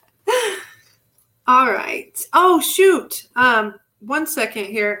 All right. Oh, shoot. 1 second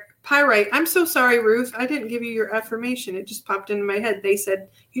here. Pyrite. I'm so sorry, Ruth. I didn't give you your affirmation. It just popped into my head. They said,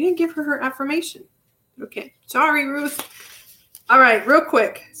 you didn't give her affirmation. Okay. Sorry, Ruth. All right. Real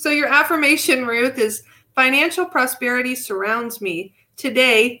quick. So your affirmation, Ruth, is financial prosperity surrounds me.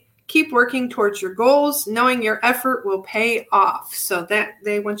 Today, keep working towards your goals, knowing your effort will pay off. So that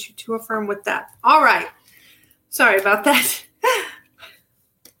they want you to affirm with that. All right. Sorry about that.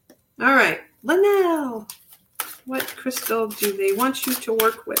 All right. Linnell, what crystal do they want you to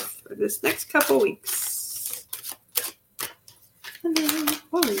work with for this next couple weeks? Linnell.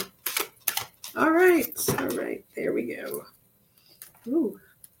 Oh. All right. All right. There we go. Ooh.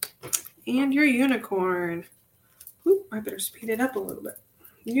 And your unicorn. Ooh, I better speed it up a little bit.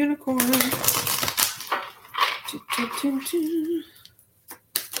 Unicorn.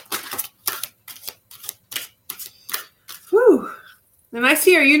 Whew. And I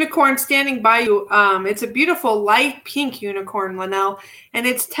see our unicorn standing by you. It's a beautiful light pink unicorn, Linnell. And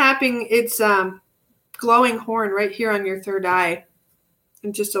it's tapping its glowing horn right here on your third eye.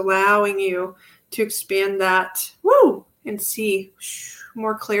 And just allowing you to expand that. Woo! And see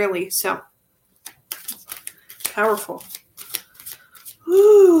more clearly. So, powerful.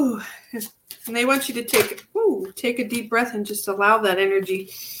 Ooh. And they want you to take a deep breath and just allow that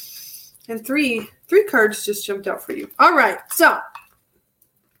energy. And three cards just jumped out for you. All right. So,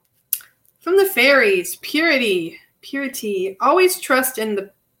 from the fairies, purity. Always trust in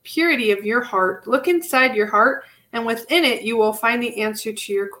the purity of your heart. Look inside your heart, and within it, you will find the answer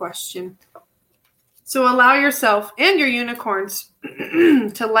to your question. So allow yourself and your unicorns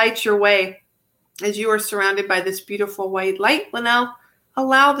to light your way as you are surrounded by this beautiful white light, Linnell.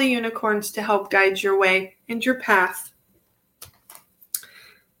 Allow the unicorns to help guide your way and your path.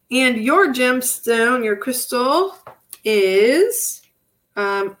 And your gemstone, your crystal, is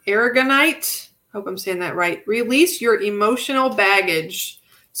aragonite. Hope I'm saying that right. Release your emotional baggage.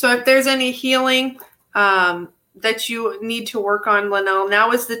 So if there's any healing that you need to work on, Linnell,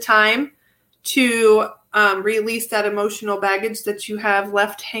 now is the time to release that emotional baggage that you have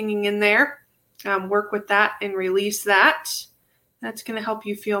left hanging in there. Work with that and release that. That's going to help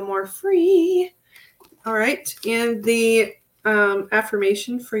you feel more free. All right. And the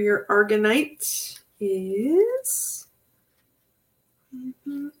affirmation for your aragonite is...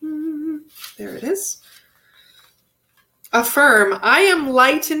 there it is. Affirm, I am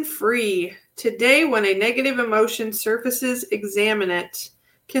light and free. Today, when a negative emotion surfaces, examine it.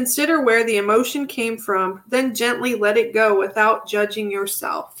 Consider where the emotion came from, then gently let it go without judging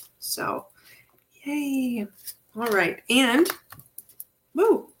yourself. So, yay. All right. And,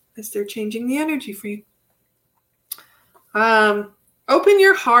 as they're changing the energy for you. Open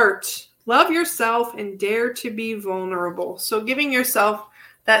your heart. Love yourself and dare to be vulnerable. So giving yourself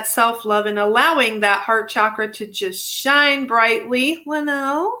that self-love and allowing that heart chakra to just shine brightly,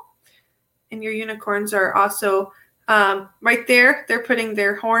 Linnell. And your unicorns are also right there. They're putting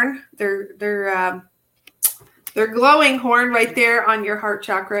their horn, their glowing horn right there on your heart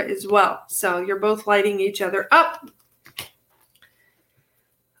chakra as well. So you're both lighting each other up.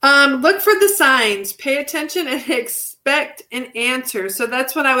 Look for the signs. Pay attention and expect an answer. So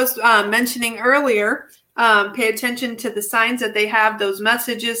that's what I was mentioning earlier. Pay attention to the signs that they have, those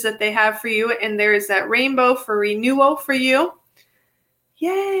messages that they have for you. And there is that rainbow for renewal for you.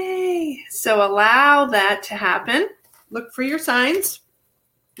 Yay! So allow that to happen. Look for your signs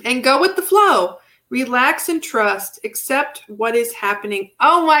and go with the flow. Relax and trust. Accept what is happening.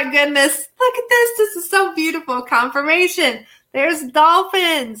 Oh my goodness. Look at this. This is so beautiful. Confirmation. There's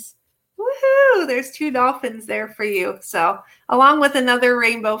dolphins. Woohoo! There's 2 dolphins there for you. So along with another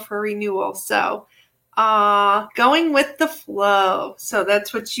rainbow for renewal. So going with the flow. So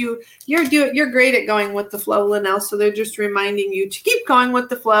that's what you're doing. You're great at going with the flow, Linnell. So they're just reminding you to keep going with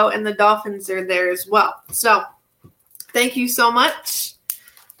the flow, and the dolphins are there as well. So thank you so much.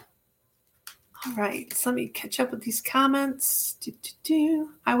 All right, so let me catch up with these comments.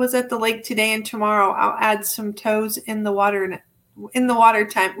 I was at the lake today, and tomorrow I'll add some toes in the water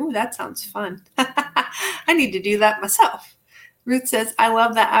time. Ooh, that sounds fun. I need to do that myself. Ruth says, I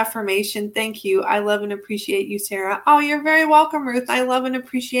love that affirmation. Thank you. I love and appreciate you, Sarah. Oh, you're very welcome, Ruth. I love and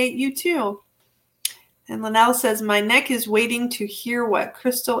appreciate you too. And Linnell says, my neck is waiting to hear what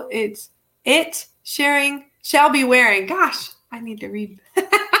crystal it sharing shall be wearing. Gosh, I need to read.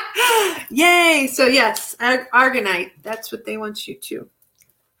 Yay. So yes, aragonite. That's what they want you to.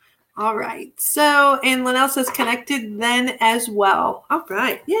 All right. So, and Linnell says connected then as well. All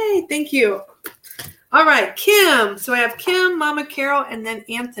right. Yay. Thank you. All right, Kim. So I have Kim, Mama Carol, and then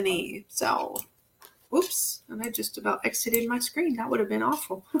Anthony. So Oops, and I just about exited my screen. That would have been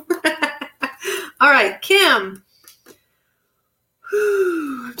awful. All right, Kim.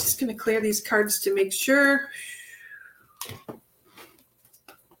 I'm just going to clear these cards to make sure.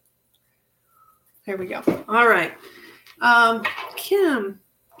 There we go. All right. Kim.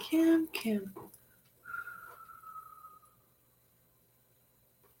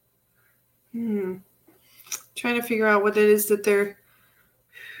 Trying to figure out what it is that they're...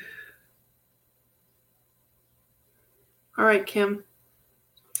 All right, Kim.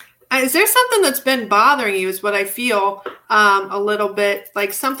 Is there something that's been bothering you is what I feel a little bit,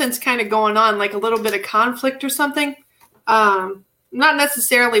 like something's kind of going on, like a little bit of conflict or something. Not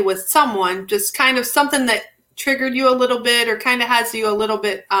necessarily with someone, just kind of something that triggered you a little bit or kind of has you a little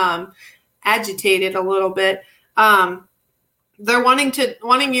bit agitated a little bit. They're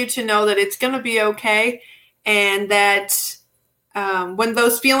wanting you to know that it's going to be okay, and that when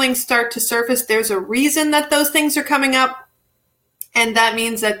those feelings start to surface, there's a reason that those things are coming up. And that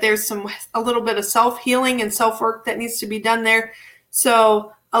means that there's a little bit of self-healing and self-work that needs to be done there.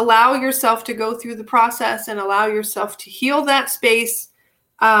 So allow yourself to go through the process and allow yourself to heal that space.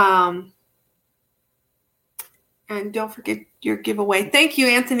 And don't forget your giveaway. Thank you,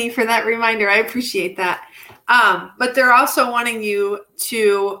 Anthony, for that reminder. I appreciate that. But they're also wanting you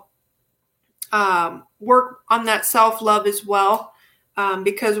to work on that self-love as well.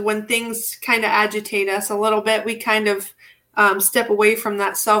 Because when things kind of agitate us a little bit, we kind of step away from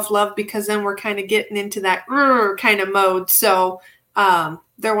that self-love, because then we're kind of getting into that kind of mode. So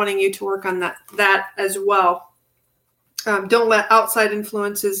they're wanting you to work on that as well. Don't let outside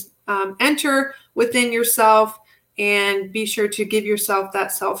influences enter within yourself, and be sure to give yourself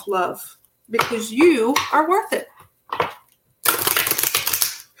that self-love, because you are worth it.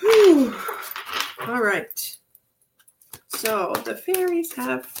 Whew. All right. So the fairies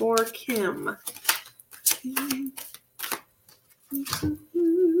have for Kim.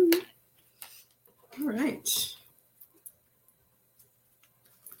 All right.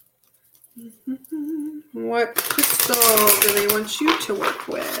 What crystal do they want you to work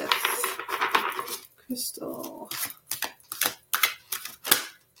with? Crystal.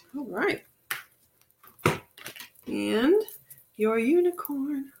 All right. And your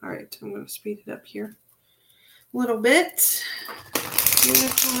unicorn. All right, I'm going to speed it up here a little bit.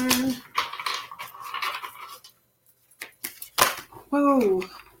 Unicorn. Whoa.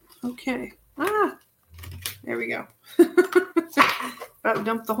 Okay. There we go. About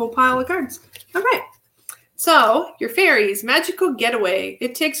dumped the whole pile of cards. All right. So, your fairies, magical getaway.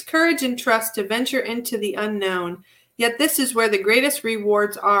 It takes courage and trust to venture into the unknown. Yet this is where the greatest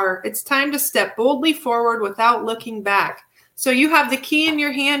rewards are. It's time to step boldly forward without looking back. So you have the key in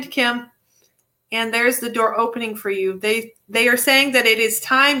your hand, Kim, and there's the door opening for you. They are saying that it is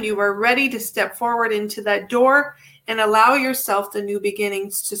time. You are ready to step forward into that door and allow yourself the new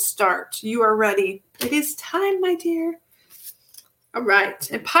beginnings to start. You are ready. It is time, my dear. All right.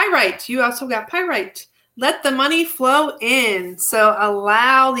 And pyrite. You also got pyrite. Let the money flow in. So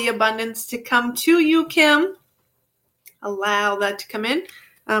allow the abundance to come to you, Kim. Allow that to come in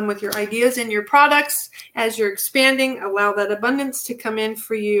with your ideas and your products. As you're expanding, allow that abundance to come in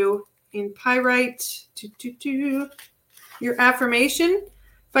for you in pyrite. Your affirmation.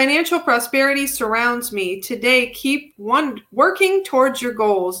 Financial prosperity surrounds me. Today, keep working towards your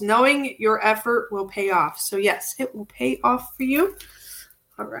goals, knowing your effort will pay off. So yes, it will pay off for you.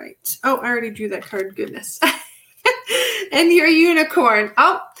 All right. Oh, I already drew that card. Goodness. And your unicorn.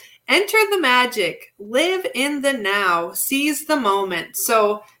 Oh, enter the magic. Live in the now. Seize the moment.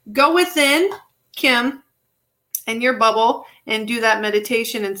 So go within, Kim, and your bubble and do that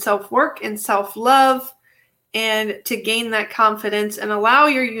meditation and self-work and self-love, and to gain that confidence, and allow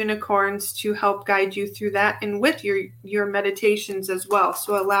your unicorns to help guide you through that, and with your meditations as well.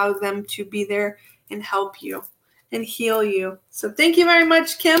 So allow them to be there and help you and heal you. So thank you very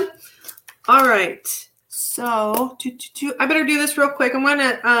much, Kim. All right. So I better do this real quick. I'm going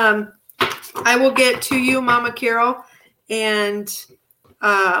to, I will get to you, Mama Carol and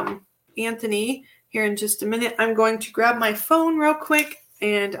Anthony here in just a minute. I'm going to grab my phone real quick,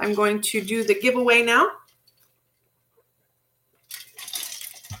 and I'm going to do the giveaway now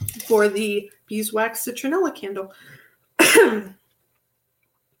for the beeswax citronella candle.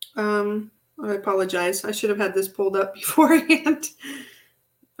 I apologize. I should have had this pulled up beforehand.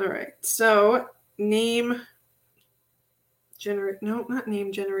 All right. So name generator. No, not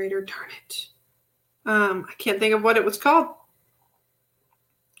name generator. Darn it. I can't think of what it was called.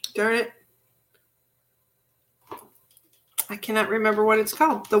 Darn it. I cannot remember what it's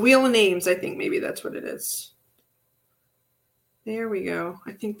called. The Wheel of Names. I think maybe that's what it is. There we go.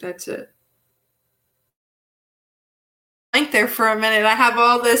 I think that's it. blank there for a minute. I have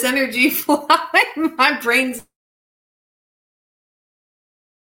all this energy flying. My brain's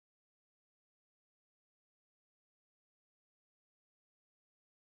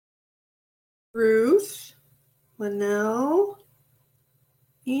Ruth, Linnell,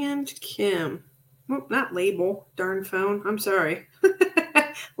 and Kim. Oh, not label. Darn phone. I'm sorry.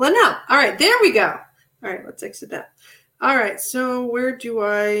 Linnell. All right, there we go. All right, let's exit that. All right, so where do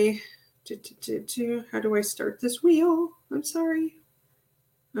I how do I start this wheel? I'm sorry.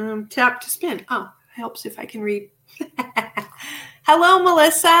 Tap to spin. Oh, helps if I can read. Hello,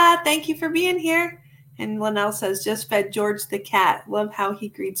 Melissa. Thank you for being here. And Linnell says, just fed George the cat. Love how he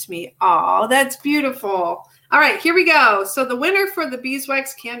greets me. Oh, that's beautiful. All right, here we go. So the winner for the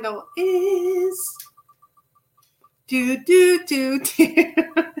beeswax candle is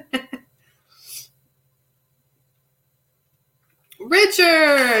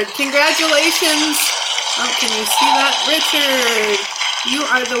Richard. Congratulations. Oh, can you see that? Richard, you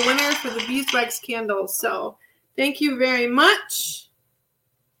are the winner for the beeswax candle. So thank you very much.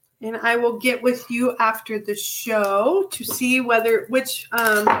 And I will get with you after the show to see which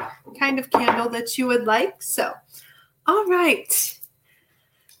kind of candle that you would like. So, all right.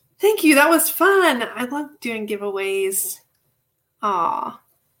 Thank you. That was fun. I love doing giveaways. Aw.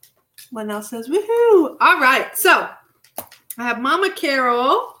 Linnell says, woohoo. All right. So, I have Mama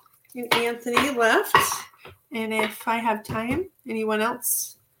Carol and Anthony left. And if I have time, anyone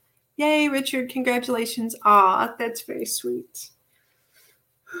else? Yay, Richard. Congratulations. Aw, that's very sweet.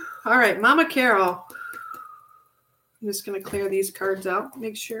 All right, Mama Carol. I'm just going to clear these cards out.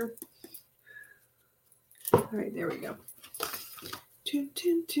 Make sure. All right, there we go.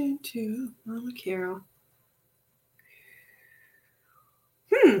 Mama Carol.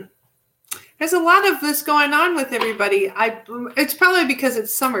 There's a lot of this going on with everybody. It's probably because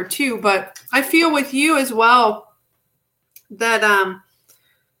it's summer too, but I feel with you as well that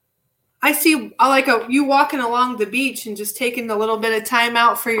I see you walking along the beach and just taking a little bit of time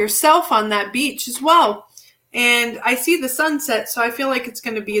out for yourself on that beach as well. And I see the sunset, so I feel like it's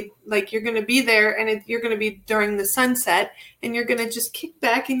going to be like you're going to be there and you're going to be during the sunset and you're going to just kick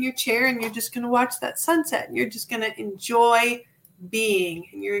back in your chair and you're just going to watch that sunset and you're just going to enjoy being,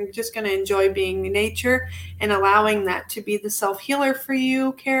 and you're just going to enjoy being in nature and allowing that to be the self-healer for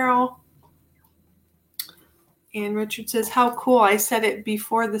you, Carol. And Richard says, how cool. I said it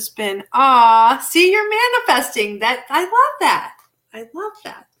before the spin. Aw, see, you're manifesting that. I love that. I love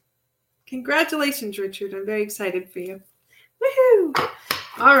that. Congratulations, Richard. I'm very excited for you. Woohoo!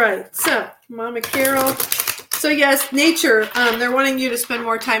 All right. So, Mama Carol. So, yes, nature. They're wanting you to spend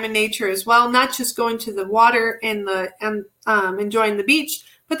more time in nature as well, not just going to the water and enjoying the beach,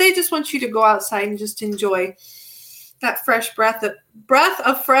 but they just want you to go outside and just enjoy that fresh breath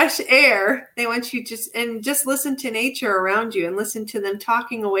of fresh air. They want you just listen to nature around you and listen to them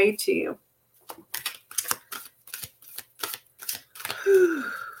talking away to you.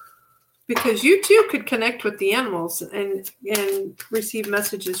 Because you too could connect with the animals and receive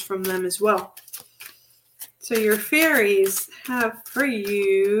messages from them as well. So your fairies have for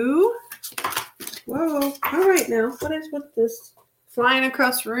you. Whoa! All right now, what is with this flying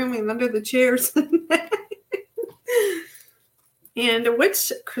across the room and under the chairs? And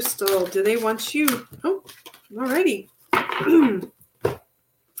which crystal do they want you? Oh, alrighty.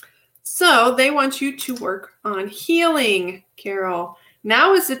 So they want you to work on healing, Carol.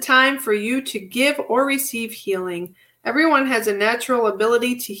 Now is the time for you to give or receive healing. Everyone has a natural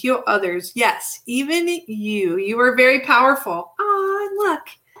ability to heal others. Yes, even you. You are very powerful. Oh, look.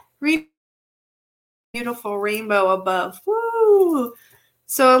 Read beautiful rainbow above. Woo!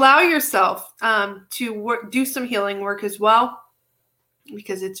 So allow yourself to do some healing work as well,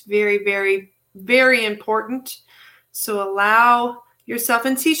 because it's very, very, very important. So allow yourself,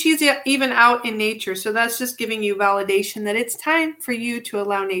 and see, she's even out in nature. So that's just giving you validation that it's time for you to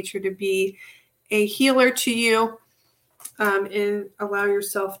allow nature to be a healer to you, and allow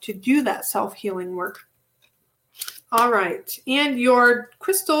yourself to do that self-healing work. All right. And your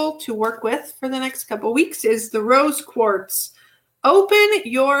crystal to work with for the next couple weeks is the rose quartz. Open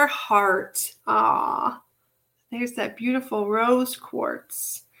your heart. Ah, there's that beautiful rose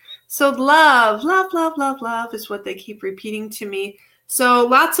quartz. So love, love, love, love, love is what they keep repeating to me. So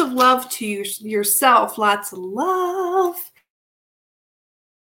lots of love to yourself, lots of love.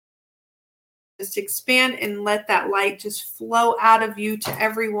 Just expand and let that light just flow out of you to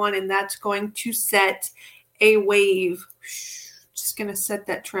everyone, and that's going to set a wave. Just going to set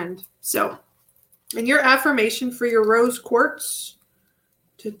that trend. So, and your affirmation for your rose quartz.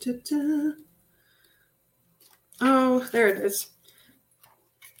 Oh, there it is.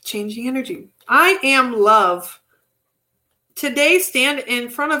 Changing energy. I am love. today stand in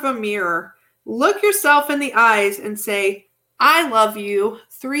front of a mirror, look yourself in the eyes and say, I love you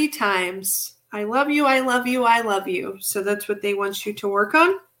 3 times. I love you, I love you, I love you. So that's what they want you to work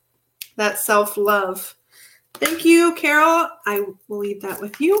on, that self-love. Thank you, Carol. I will leave that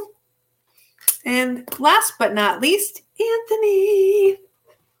with you. And last but not least, Anthony.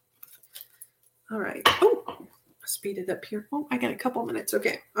 All right. Oh, speed it up here. Oh, I got a couple minutes.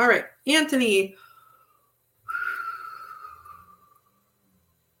 Okay. All right. Anthony.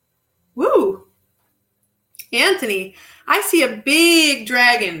 Woo. Anthony, I see a big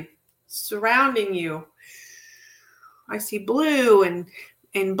dragon surrounding you. I see blue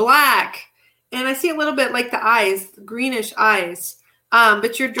and black. And I see a little bit like the eyes, the greenish eyes.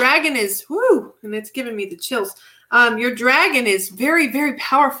 But your dragon is, and it's giving me the chills. Your dragon is very, very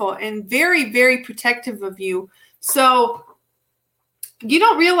powerful and very, very protective of you. So you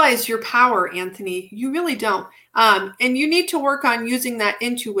don't realize your power, Anthony. You really don't. And you need to work on using that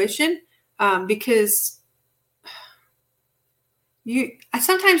intuition because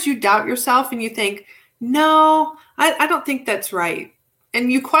sometimes you doubt yourself and you think, no, I don't think that's right.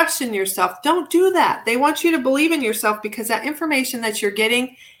 And you question yourself. Don't do that. They want you to believe in yourself because that information that you're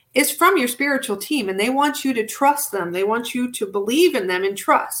getting is from your spiritual team and they want you to trust them. They want you to believe in them and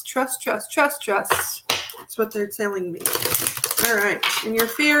trust. Trust. That's what they're telling me. All right. And your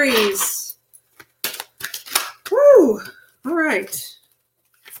fairies. Woo. All right.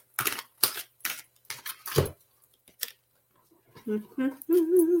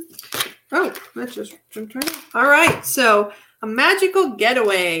 Oh, that just jumped right off. All right. So a magical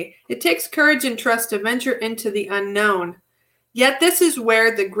getaway. It takes courage and trust to venture into the unknown. Yet this is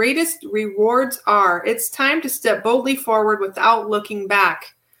where the greatest rewards are. It's time to step boldly forward without looking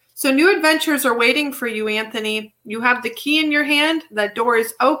back. So new adventures are waiting for you, Anthony. You have the key in your hand. That door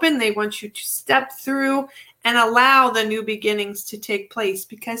is open. They want you to step through and allow the new beginnings to take place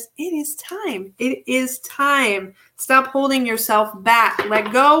because it is time. It is time. Stop holding yourself back.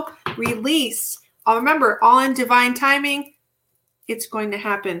 Let go. Release. Remember, all in divine timing. It's going to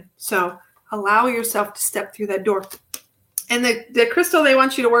happen. So allow yourself to step through that door. And the crystal they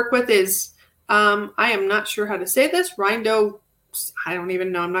want you to work with is, I am not sure how to say this, Rindo, I don't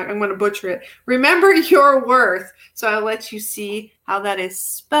even know. I'm going to butcher it. Remember your worth. So I'll let you see how that is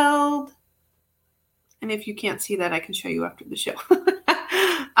spelled. And if you can't see that, I can show you after the show.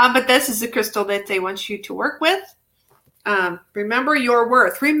 But this is the crystal that they want you to work with. Remember your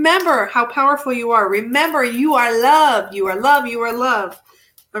worth. Remember how powerful you are. Remember you are loved. You are loved. You are loved.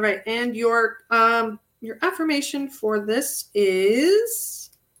 All right. And your affirmation for this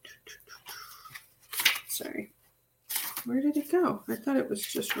is, sorry, where did it go? I thought it was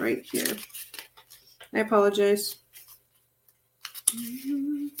just right here. I apologize.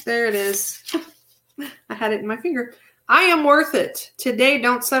 There it is. I had it in my finger. I am worth it. Today,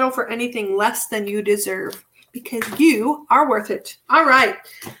 don't settle for anything less than you deserve because you are worth it. All right.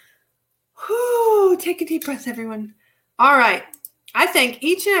 Whew, take a deep breath, everyone. All right. I thank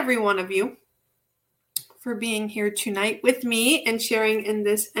each and every one of you for being here tonight with me and sharing in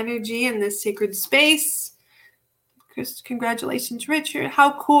this energy and this sacred space. Chris, congratulations, Richard.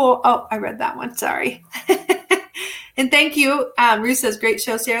 How cool. Oh, I read that one. Sorry. And thank you. Ruth says, great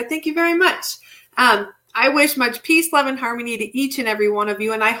show, Sarah. Thank you very much. I wish much peace, love, and harmony to each and every one of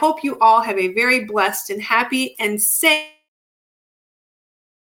you. And I hope you all have a very blessed and happy and safe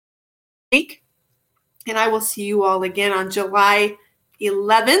week. And I will see you all again on July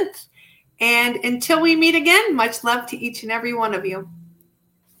 11th. And until we meet again, much love to each and every one of you.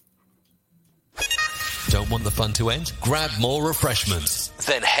 Don't want the fun to end? Grab more refreshments.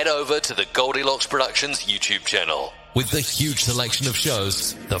 Then head over to the Goldilocks Productions YouTube channel. With the huge selection of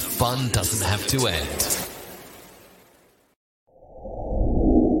shows, the fun doesn't have to end.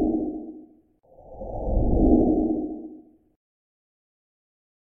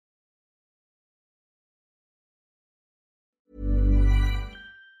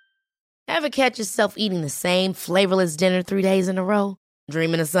 Ever catch yourself eating the same flavorless dinner 3 days in a row?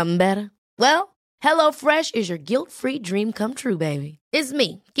 Dreaming of something better? Well, HelloFresh is your guilt-free dream come true, baby. It's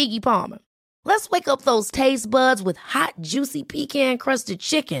me, Keke Palmer. Let's wake up those taste buds with hot, juicy pecan-crusted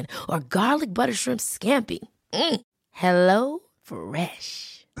chicken or garlic butter shrimp scampi. Hello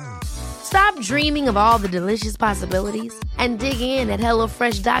Fresh. Stop dreaming of all the delicious possibilities and dig in at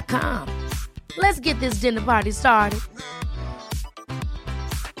HelloFresh.com. Let's get this dinner party started.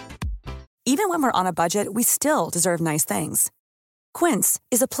 Even when we're on a budget, we still deserve nice things. Quince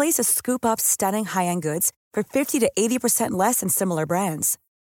is a place to scoop up stunning high-end goods for 50 to 80% less than similar brands.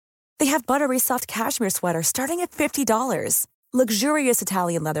 They have buttery soft cashmere sweaters starting at $50, luxurious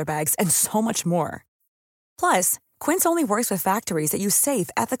Italian leather bags, and so much more. Plus, Quince only works with factories that use safe,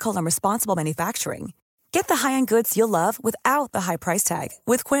 ethical, and responsible manufacturing. Get the high-end goods you'll love without the high price tag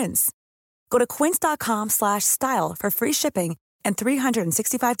with Quince. Go to quince.com/style for free shipping and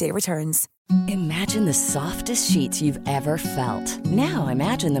 365-day returns. Imagine the softest sheets you've ever felt. Now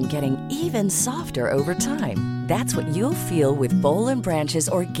imagine them getting even softer over time. That's what you'll feel with Boll & Branch's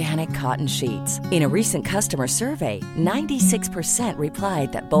organic cotton sheets. In a recent customer survey, 96%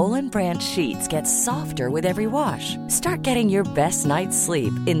 replied that Boll & Branch sheets get softer with every wash. Start getting your best night's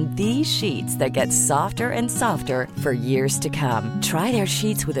sleep in these sheets that get softer and softer for years to come. Try their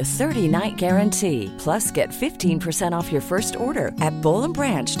sheets with a 30-night guarantee. Plus, get 15% off your first order at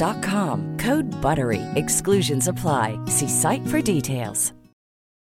bollandbranch.com. Code BUTTERY. Exclusions apply. See site for details.